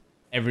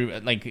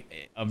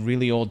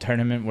really old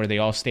tournament where they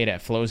all stayed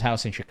at Flo's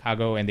house in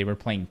Chicago and they were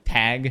playing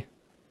tag,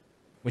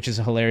 which is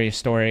a hilarious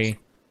story.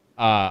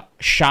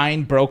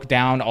 Shine broke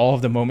down all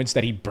of the moments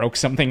that he broke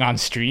something on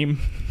stream.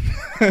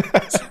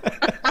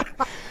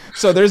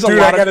 So there's I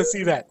gotta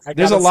see that.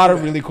 There's a lot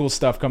of really cool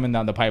stuff coming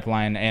down the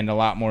pipeline and a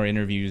lot more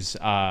interviews.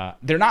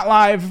 They're not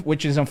live,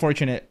 which is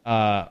unfortunate,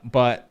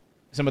 but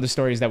some of the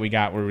stories that we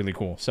got were really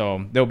cool.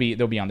 So they'll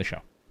be on the show.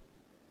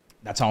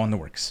 That's all in the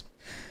works.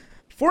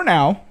 For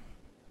now,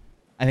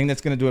 I think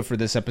that's going to do it for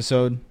this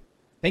episode.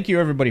 Thank you,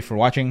 everybody, for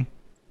watching.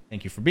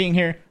 Thank you for being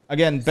here.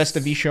 Again, Best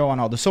of V Show on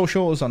all the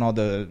socials, on all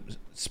the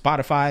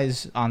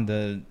Spotifys, on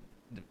the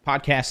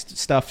podcast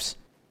stuffs,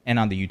 and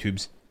on the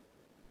YouTubes.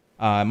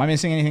 Am I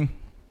missing anything?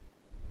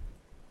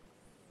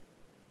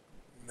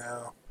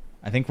 No.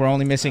 I think we're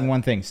only missing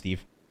one thing,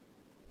 Steve.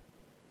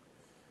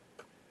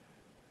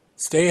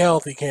 Stay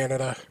healthy,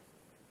 Canada.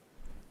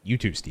 You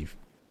too, Steve.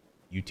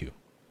 You too.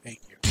 Thank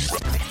you.